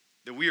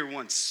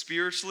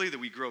spiritually, that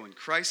we grow in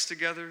Christ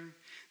together,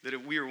 that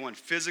if we are one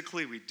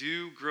physically, we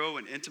do grow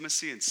in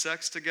intimacy and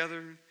sex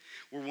together.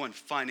 We're one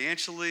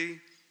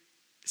financially.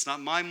 It's not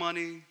my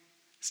money.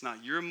 It's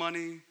not your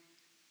money,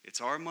 it's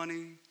our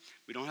money.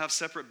 We don't have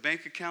separate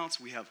bank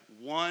accounts. We have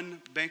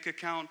one bank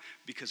account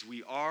because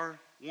we are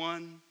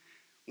one.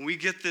 When we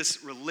get this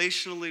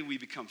relationally, we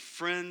become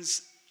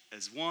friends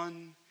as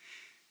one.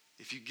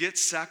 If you get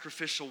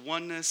sacrificial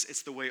oneness,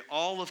 it's the way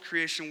all of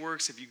creation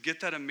works. If you get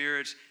that in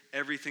marriage,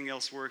 everything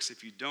else works.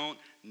 If you don't,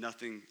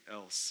 nothing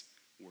else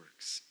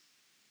works.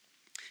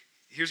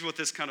 Here's what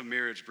this kind of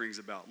marriage brings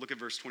about. Look at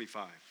verse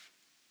 25.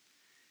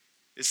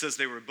 It says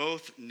they were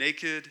both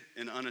naked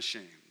and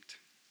unashamed.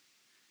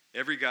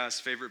 Every guy's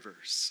favorite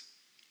verse,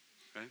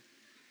 right?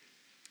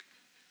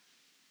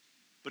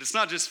 But it's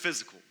not just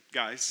physical,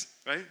 guys,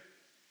 right?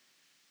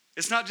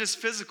 It's not just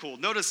physical.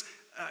 Notice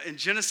in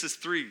Genesis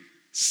 3,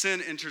 sin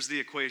enters the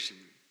equation.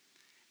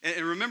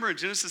 And remember in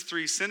Genesis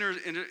 3, sin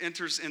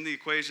enters in the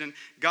equation.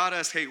 God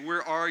asks, hey,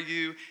 where are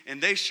you?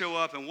 And they show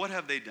up, and what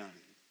have they done?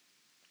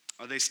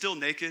 Are they still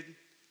naked?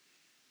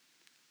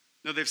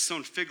 No, they've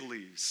sewn fig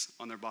leaves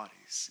on their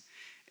bodies.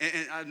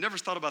 And I've never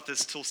thought about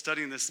this till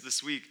studying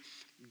this week.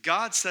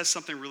 God says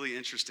something really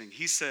interesting.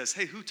 He says,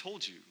 hey, who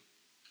told you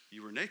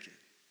you were naked?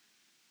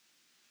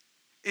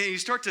 And you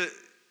start to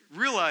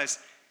realize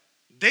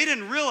they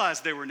didn't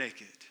realize they were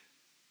naked,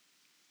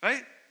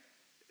 right?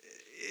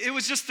 It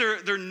was just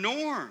their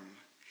norm.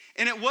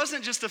 And it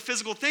wasn't just a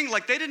physical thing.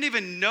 Like they didn't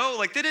even know,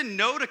 they didn't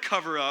know to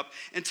cover up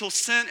until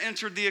sin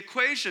entered the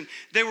equation.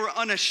 They were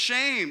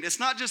unashamed. It's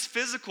not just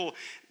physical.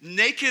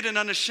 Naked and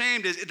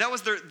unashamed, that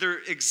was their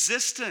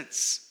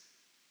existence.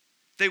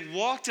 They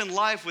walked in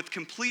life with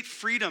complete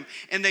freedom,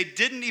 and they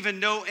didn't even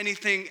know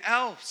anything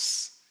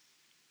else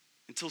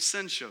until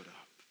sin showed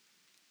up.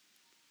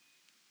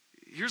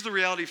 Here's the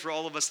reality for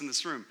all of us in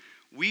this room.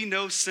 We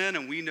know sin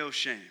and we know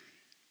shame.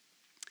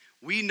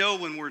 We know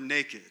when we're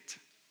naked.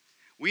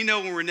 We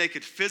know when we're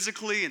naked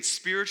physically and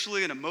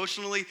spiritually and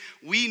emotionally.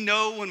 We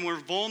know when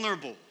we're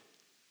vulnerable.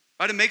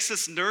 Right? It makes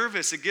us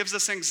nervous. It gives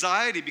us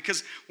anxiety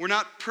because we're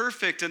not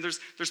perfect, and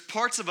there's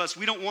parts of us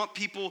we don't want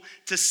people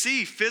to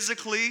see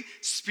physically,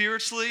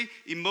 spiritually,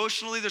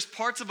 emotionally. There's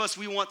parts of us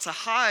we want to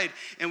hide,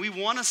 and we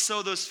want to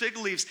sow those fig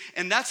leaves,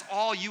 and that's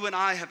all you and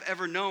I have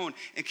ever known.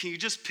 And can you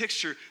just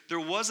picture, there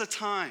was a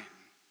time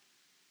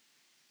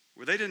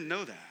where they didn't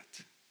know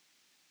that.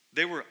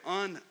 They were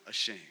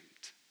unashamed.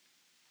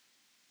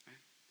 Right?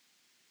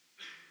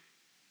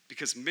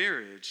 Because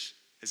marriage,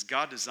 as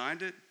God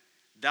designed it,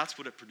 that's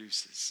what it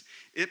produces.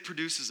 It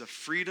produces a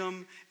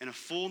freedom and a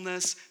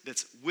fullness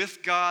that's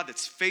with God,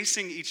 that's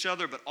facing each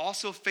other, but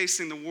also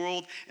facing the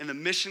world and the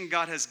mission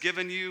God has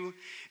given you.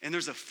 And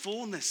there's a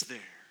fullness there.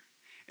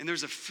 And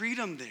there's a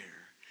freedom there.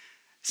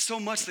 So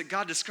much that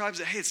God describes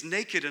it, hey, it's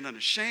naked and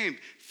unashamed,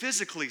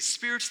 physically,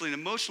 spiritually,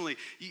 and emotionally.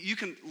 You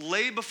can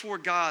lay before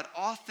God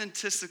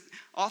authentic,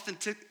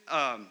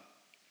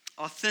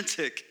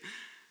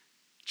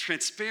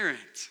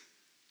 transparent,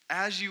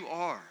 as you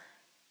are.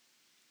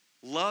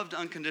 Loved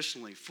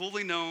unconditionally,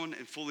 fully known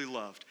and fully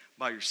loved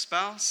by your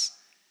spouse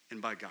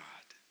and by God.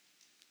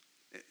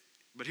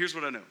 But here's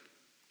what I know.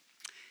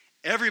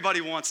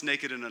 Everybody wants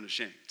naked and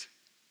unashamed,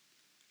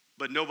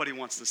 but nobody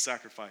wants the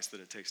sacrifice that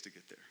it takes to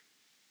get there.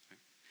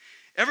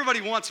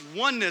 Everybody wants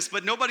oneness,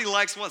 but nobody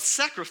likes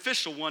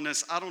sacrificial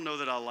oneness. I don't know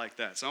that I like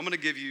that. So I'm going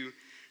to give you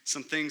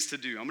some things to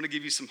do. I'm going to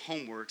give you some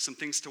homework, some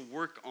things to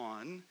work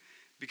on,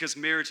 because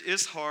marriage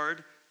is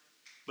hard,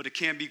 but it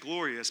can be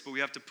glorious, but we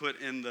have to put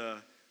in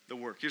the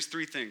work. Here's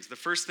 3 things. The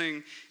first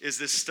thing is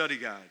this study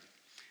guide.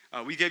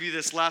 We gave you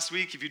this last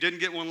week. If you didn't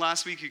get one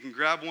last week, you can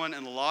grab one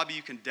in the lobby.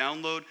 You can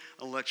download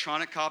an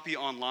electronic copy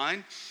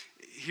online.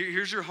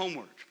 Here's your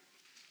homework.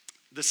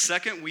 The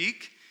second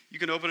week, you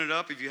can open it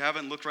up if you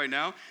haven't looked right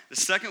now. The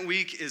second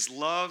week is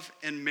love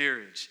and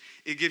marriage.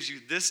 It gives you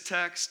this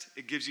text.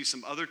 It gives you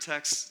some other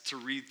texts to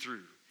read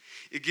through.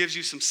 It gives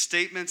you some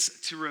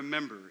statements to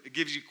remember. It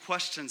gives you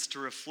questions to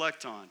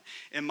reflect on.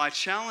 And my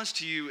challenge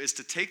to you is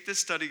to take this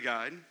study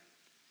guide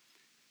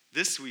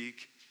this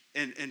week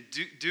and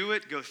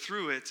go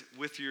through it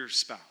with your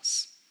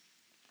spouse.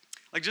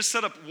 Like just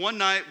set up one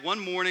night, one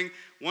morning,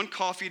 one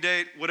coffee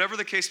date, whatever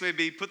the case may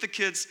be. Put the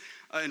kids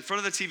in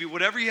front of the TV,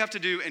 whatever you have to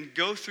do, and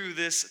go through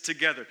this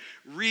together.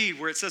 Read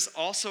where it says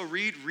also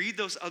read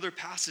those other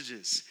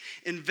passages.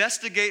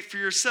 Investigate for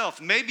yourself.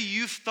 Maybe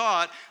you've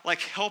thought like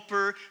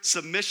helper,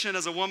 submission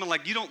as a woman,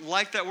 like you don't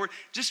like that word.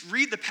 Just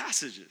read the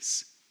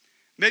passages.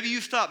 Maybe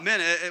you've thought,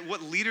 man,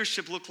 what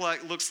leadership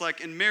looks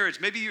like in marriage.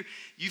 Maybe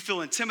you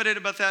feel intimidated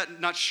about that,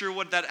 not sure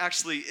what that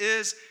actually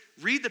is.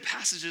 Read the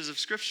passages of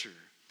Scripture.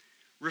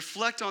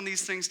 Reflect on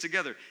these things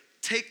together.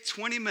 Take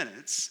 20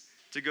 minutes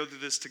to go through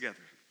this together.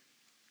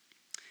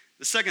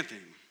 The second thing,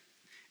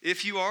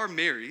 if you are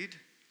married,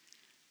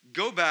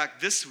 go back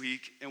this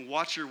week and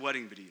watch your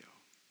wedding video.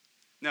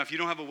 Now, if you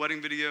don't have a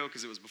wedding video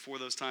because it was before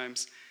those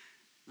times,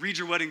 read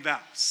your wedding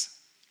vows,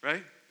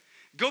 right?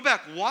 Go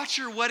back, watch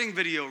your wedding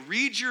video,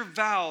 read your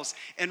vows,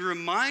 and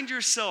remind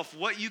yourself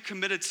what you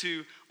committed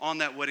to on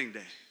that wedding day.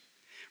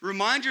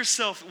 Remind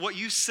yourself what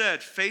you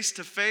said face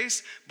to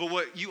face, but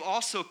what you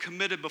also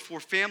committed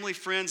before family,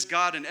 friends,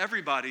 God, and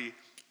everybody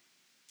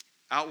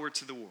outward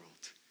to the world.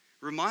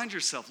 Remind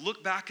yourself,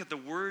 look back at the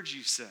words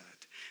you said,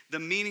 the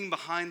meaning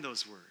behind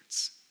those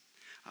words.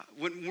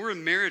 When we're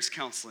in marriage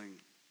counseling,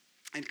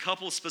 and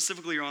couples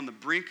specifically are on the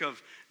brink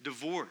of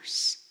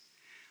divorce,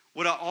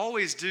 what I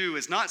always do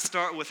is not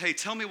start with, hey,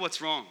 tell me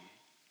what's wrong.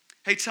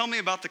 Hey, tell me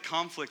about the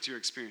conflict you're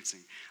experiencing.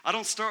 I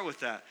don't start with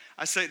that.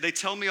 I say, they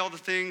tell me all the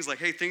things like,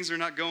 hey, things are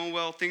not going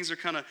well. Things are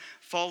kind of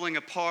falling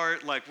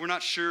apart. Like, we're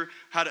not sure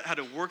how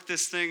to work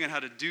this thing and how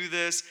to do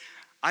this.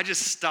 I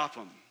just stop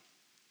them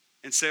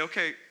and say,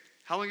 okay,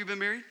 how long have you been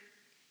married?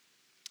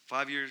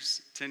 5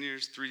 years, 10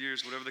 years, 3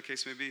 years, whatever the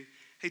case may be.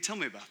 Hey, tell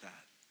me about that.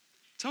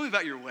 Tell me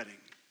about your wedding.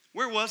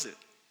 Where was it?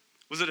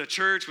 Was it a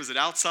church? Was it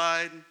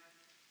outside?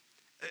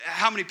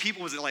 How many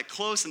people? Was it like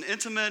close and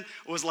intimate?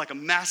 Or was it like a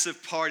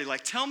massive party?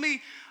 Like, tell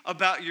me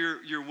about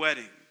your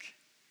wedding.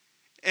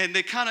 And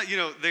they kind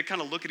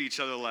of look at each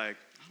other like,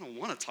 I don't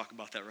want to talk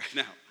about that right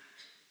now.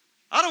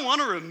 I don't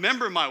want to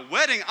remember my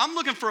wedding. I'm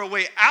looking for a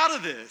way out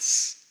of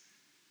this.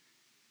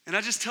 And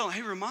I just tell them,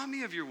 hey, remind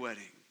me of your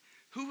wedding.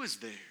 Who was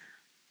there?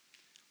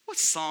 What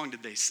song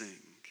did they sing?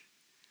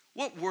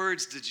 What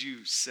words did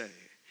you say?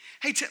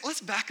 Hey,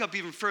 let's back up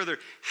even further.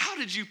 How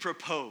did you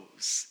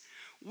propose?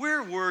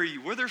 Where were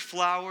you? Were there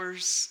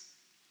flowers?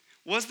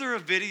 Was there a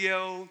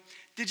video?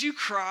 Did you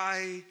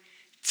cry?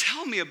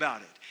 Tell me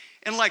about it.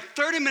 And like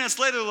 30 minutes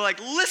later, they're like,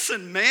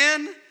 listen,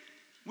 man,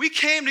 we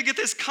came to get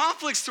this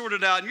conflict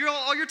sorted out, and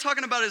all you're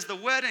talking about is the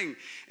wedding.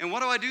 And why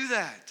do I do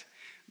that?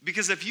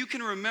 Because if you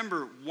can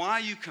remember why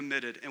you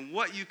committed and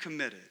what you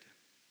committed,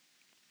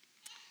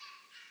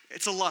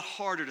 it's a lot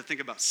harder to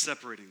think about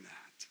separating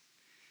that.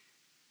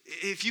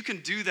 If you can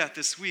do that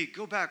this week,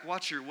 go back,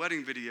 watch your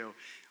wedding video,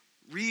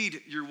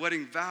 read your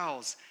wedding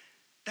vows.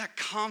 That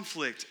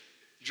conflict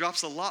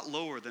drops a lot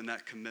lower than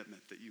that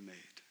commitment that you made.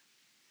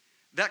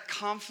 That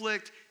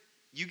conflict,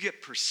 you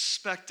get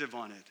perspective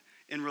on it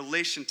in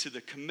relation to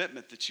the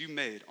commitment that you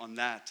made on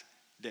that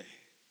day.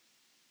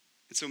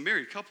 And so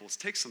married couples,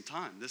 take some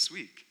time this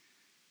week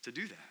to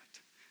do that.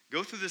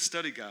 Go through this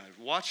study guide,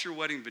 watch your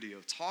wedding video,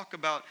 talk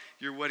about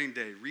your wedding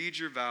day, read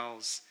your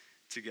vows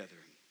together.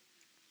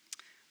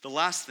 The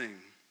last thing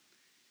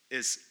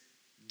is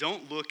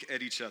don't look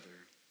at each other,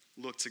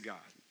 look to God.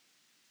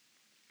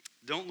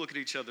 Don't look at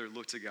each other,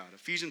 look to God.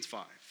 Ephesians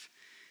 5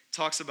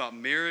 talks about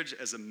marriage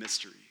as a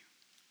mystery.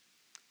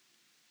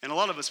 And a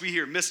lot of us, we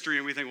hear mystery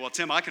and we think, well,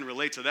 Tim, I can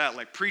relate to that.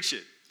 Like, preach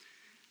it.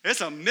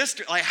 It's a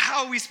mystery. Like,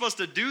 how are we supposed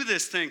to do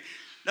this thing?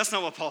 That's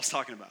not what Paul's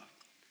talking about.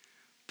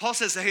 Paul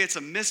says, hey, it's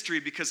a mystery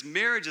because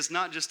marriage is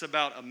not just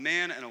about a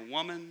man and a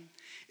woman.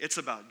 It's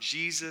about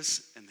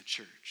Jesus and the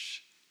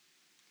church.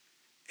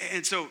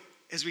 And so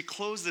as we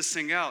close this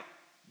thing out,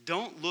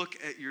 don't look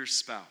at your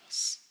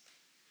spouse.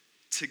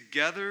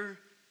 Together,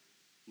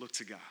 look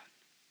to God.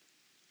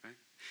 Right?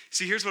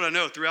 See, here's what I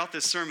know. Throughout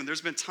this sermon,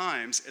 there's been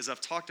times as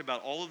I've talked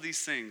about all of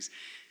these things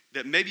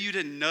that maybe you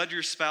didn't nudge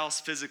your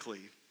spouse physically,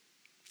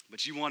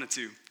 but you wanted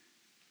to,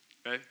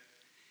 right?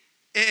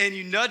 And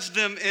you nudged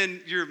them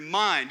in your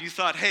mind. You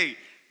thought, hey,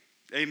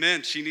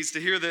 amen, she needs to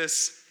hear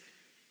this.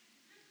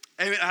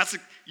 Amen.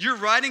 You're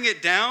writing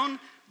it down,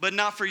 but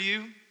not for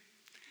you.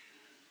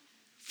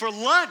 For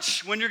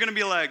lunch, when you're going to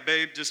be like,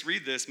 babe, just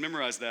read this,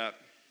 memorize that.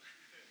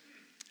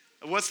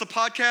 What's the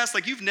podcast?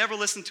 Like, you've never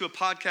listened to a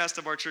podcast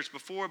of our church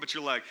before, but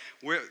you're like,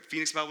 where,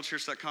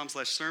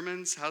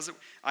 phoenixbiblechurch.com/sermons, how's it,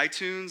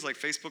 iTunes, like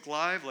Facebook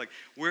Live, like,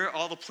 where are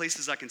all the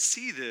places I can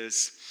see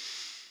this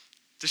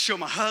to show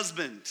my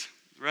husband,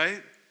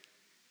 right?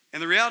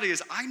 And the reality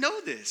is, I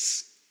know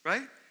this,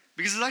 right?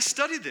 Because as I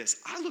studied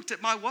this, I looked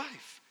at my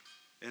wife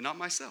and not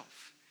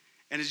myself.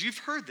 And as you've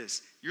heard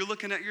this, you're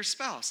looking at your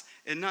spouse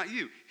and not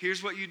you.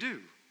 Here's what you do.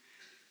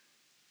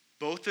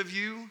 Both of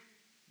you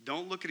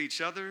don't look at each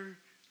other.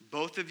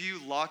 Both of you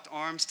locked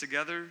arms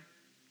together,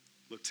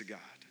 look to God.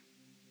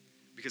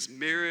 Because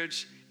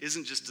marriage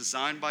isn't just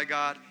designed by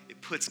God,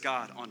 it puts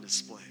God on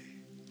display.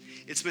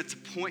 It's meant to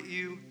point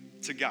you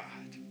to God.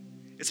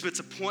 It's meant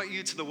to point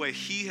you to the way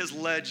He has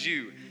led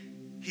you.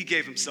 He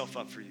gave Himself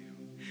up for you.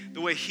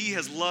 The way He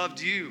has loved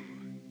you.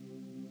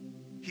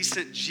 He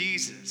sent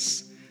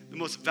Jesus, the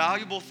most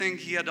valuable thing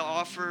He had to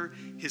offer,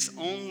 His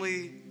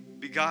only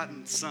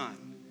begotten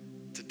Son,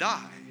 to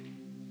die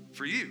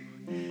for you.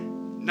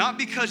 Not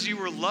because you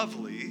were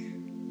lovely,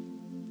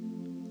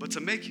 but to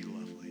make you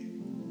lovely.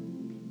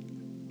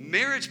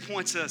 Marriage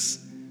points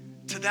us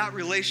to that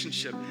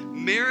relationship.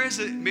 Marriage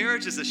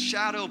is a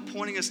shadow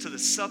pointing us to the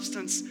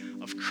substance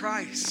of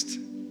Christ.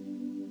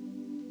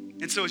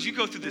 And so as you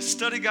go through this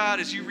study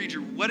guide, as you read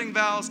your wedding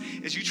vows,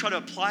 as you try to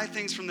apply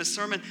things from this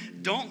sermon,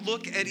 don't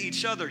look at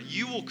each other.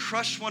 You will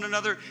crush one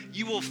another.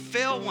 You will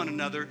fail one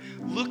another.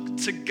 Look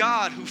to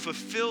God who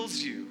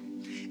fulfills you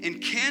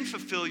and can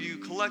fulfill you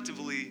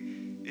collectively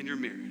in your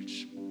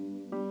marriage.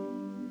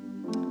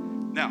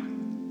 Now,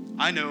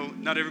 I know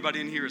not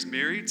everybody in here is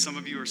married. Some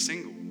of you are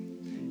single.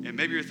 And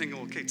maybe you're thinking,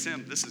 okay,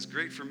 Tim, this is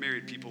great for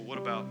married people. What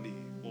about me?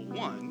 Well,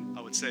 one,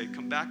 I would say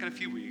come back in a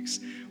few weeks.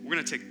 We're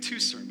going to take 2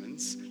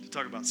 sermons to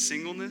talk about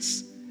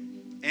singleness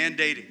and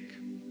dating.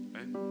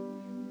 Right?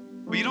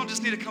 But you don't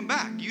just need to come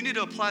back. You need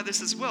to apply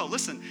this as well.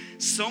 Listen,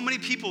 so many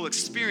people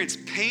experience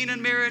pain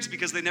in marriage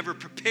because they never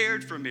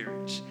prepared for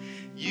marriage.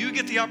 You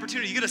get the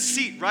opportunity, you get a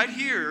seat right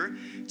here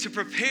to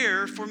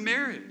prepare for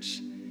marriage.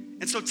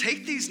 And so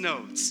take these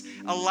notes,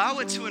 allow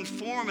it to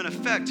inform and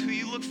affect who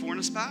you look for in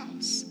a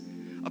spouse.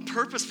 A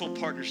purposeful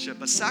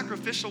partnership, a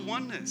sacrificial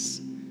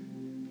oneness.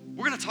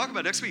 We're going to talk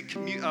about next week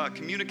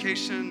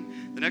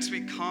communication, the next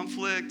week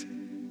conflict,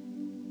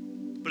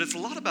 but it's a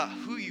lot about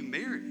who you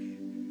marry.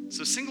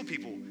 So single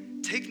people,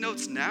 take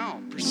notes now,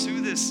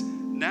 pursue this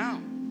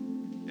now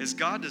as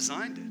God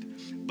designed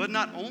it. But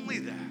not only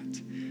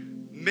that,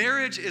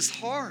 marriage is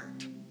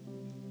hard,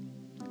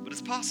 but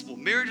it's possible.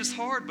 Marriage is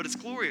hard, but it's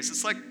glorious.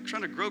 It's like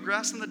trying to grow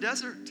grass in the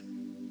desert.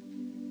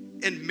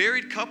 And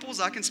married couples,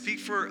 I can speak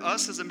for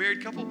us as a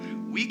married couple,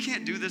 we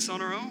can't do this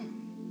on our own.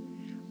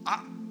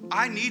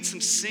 I need some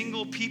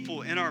single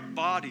people in our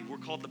body. We're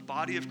called the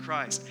body of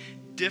Christ.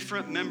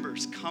 Different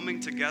members coming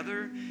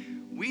together.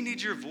 We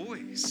need your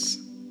voice.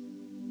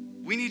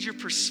 We need your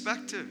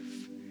perspective.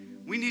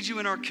 We need you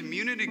in our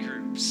community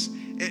groups.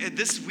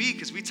 This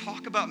week, as we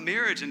talk about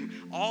marriage and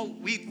all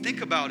we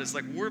think about is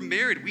like we're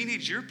married, we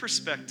need your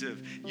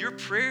perspective, your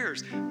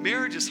prayers.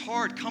 Marriage is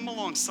hard. Come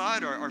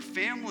alongside our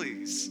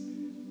families.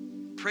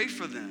 Pray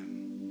for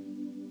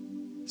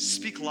them.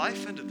 Speak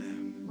life into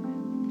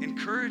them.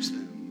 Encourage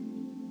them.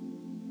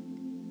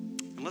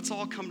 And let's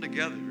all come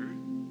together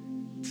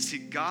to see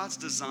God's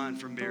design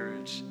for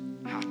marriage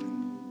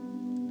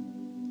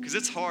happen. Because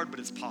it's hard, but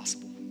it's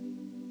possible.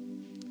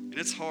 And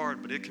it's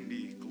hard, but it can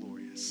be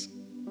glorious.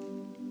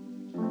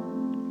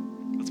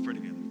 Let's pray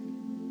together.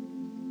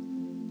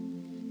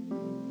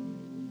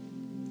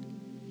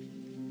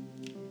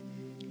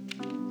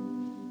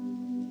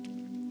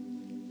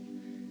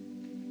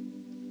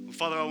 Well,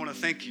 Father, I want to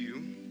thank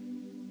you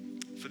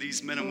for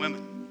these men and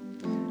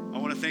women. I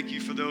want to thank you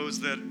for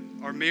those that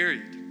are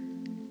married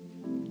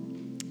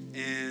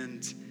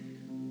and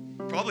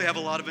probably have a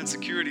lot of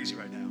insecurities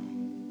right now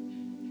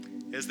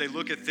as they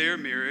look at their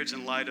marriage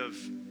in light of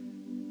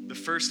the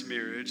first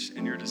marriage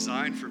and your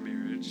design for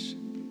marriage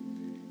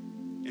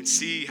and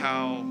see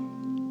how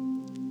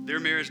their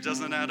marriage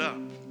doesn't add up.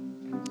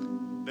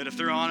 That if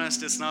they're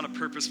honest, it's not a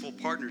purposeful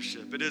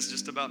partnership. It is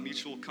just about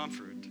mutual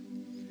comfort.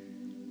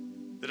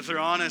 That if they're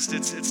honest,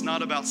 it's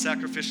not about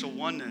sacrificial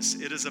oneness.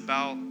 It is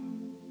about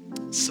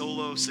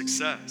solo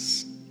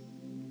success.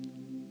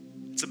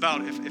 It's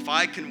about if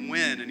I can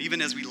win, and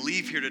even as we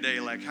leave here today,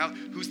 like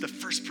who's the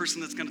first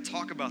person that's going to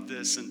talk about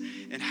this,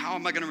 and how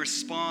am I going to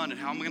respond, and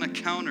how am I going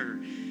to counter?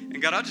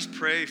 And God, I just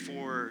pray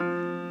for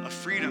a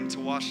freedom to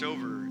wash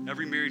over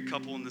every married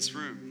couple in this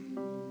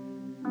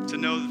room, to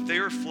know that they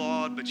are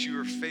flawed, but you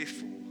are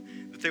faithful,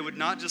 that they would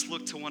not just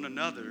look to one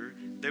another,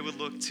 they would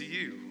look to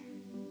you.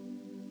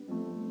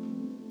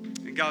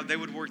 And God, they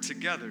would work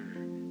together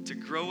to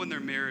grow in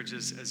their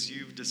marriages as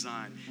you've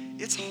designed.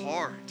 It's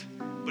hard,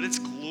 but it's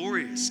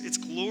glorious. It's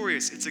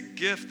glorious. It's a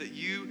gift that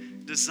you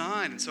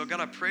designed. And so, God,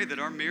 I pray that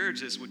our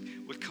marriages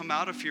would come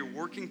out of here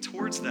working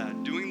towards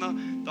that, doing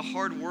the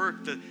hard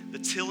work, the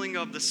tilling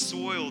of the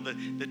soil, the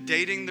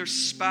dating their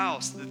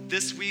spouse, that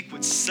this week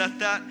would set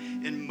that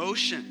in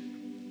motion.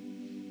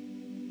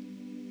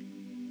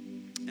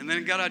 And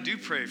then, God, I do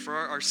pray for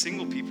our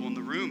single people in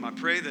the room. I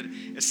pray that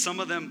as some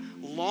of them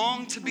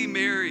long to be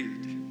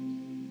married,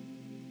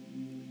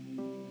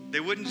 they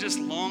wouldn't just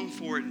long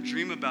for it and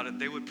dream about it.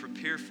 They would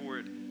prepare for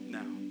it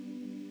now.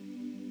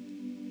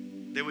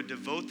 They would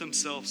devote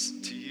themselves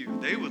to you.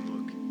 They would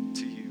look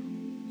to you.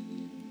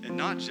 And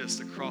not just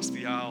across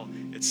the aisle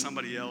at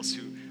somebody else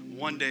who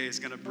one day is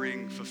going to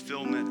bring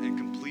fulfillment and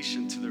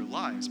completion to their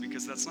lives,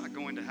 because that's not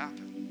going to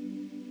happen.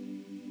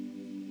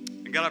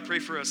 And God, I pray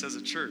for us as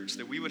a church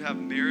that we would have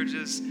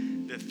marriages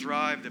that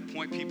thrive, that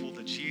point people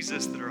to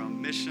Jesus, that are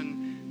on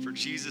mission for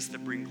Jesus,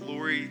 that bring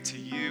glory to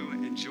you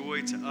and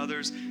joy to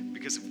others.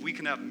 Because if we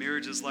can have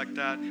marriages like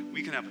that,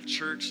 we can have a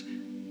church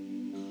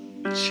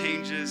that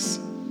changes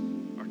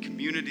our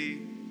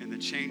community and that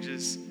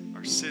changes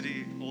our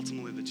city,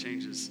 ultimately that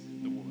changes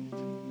the world.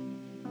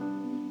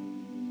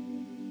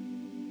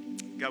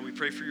 God, we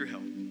pray for your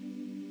help.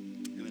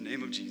 In the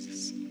name of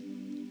Jesus.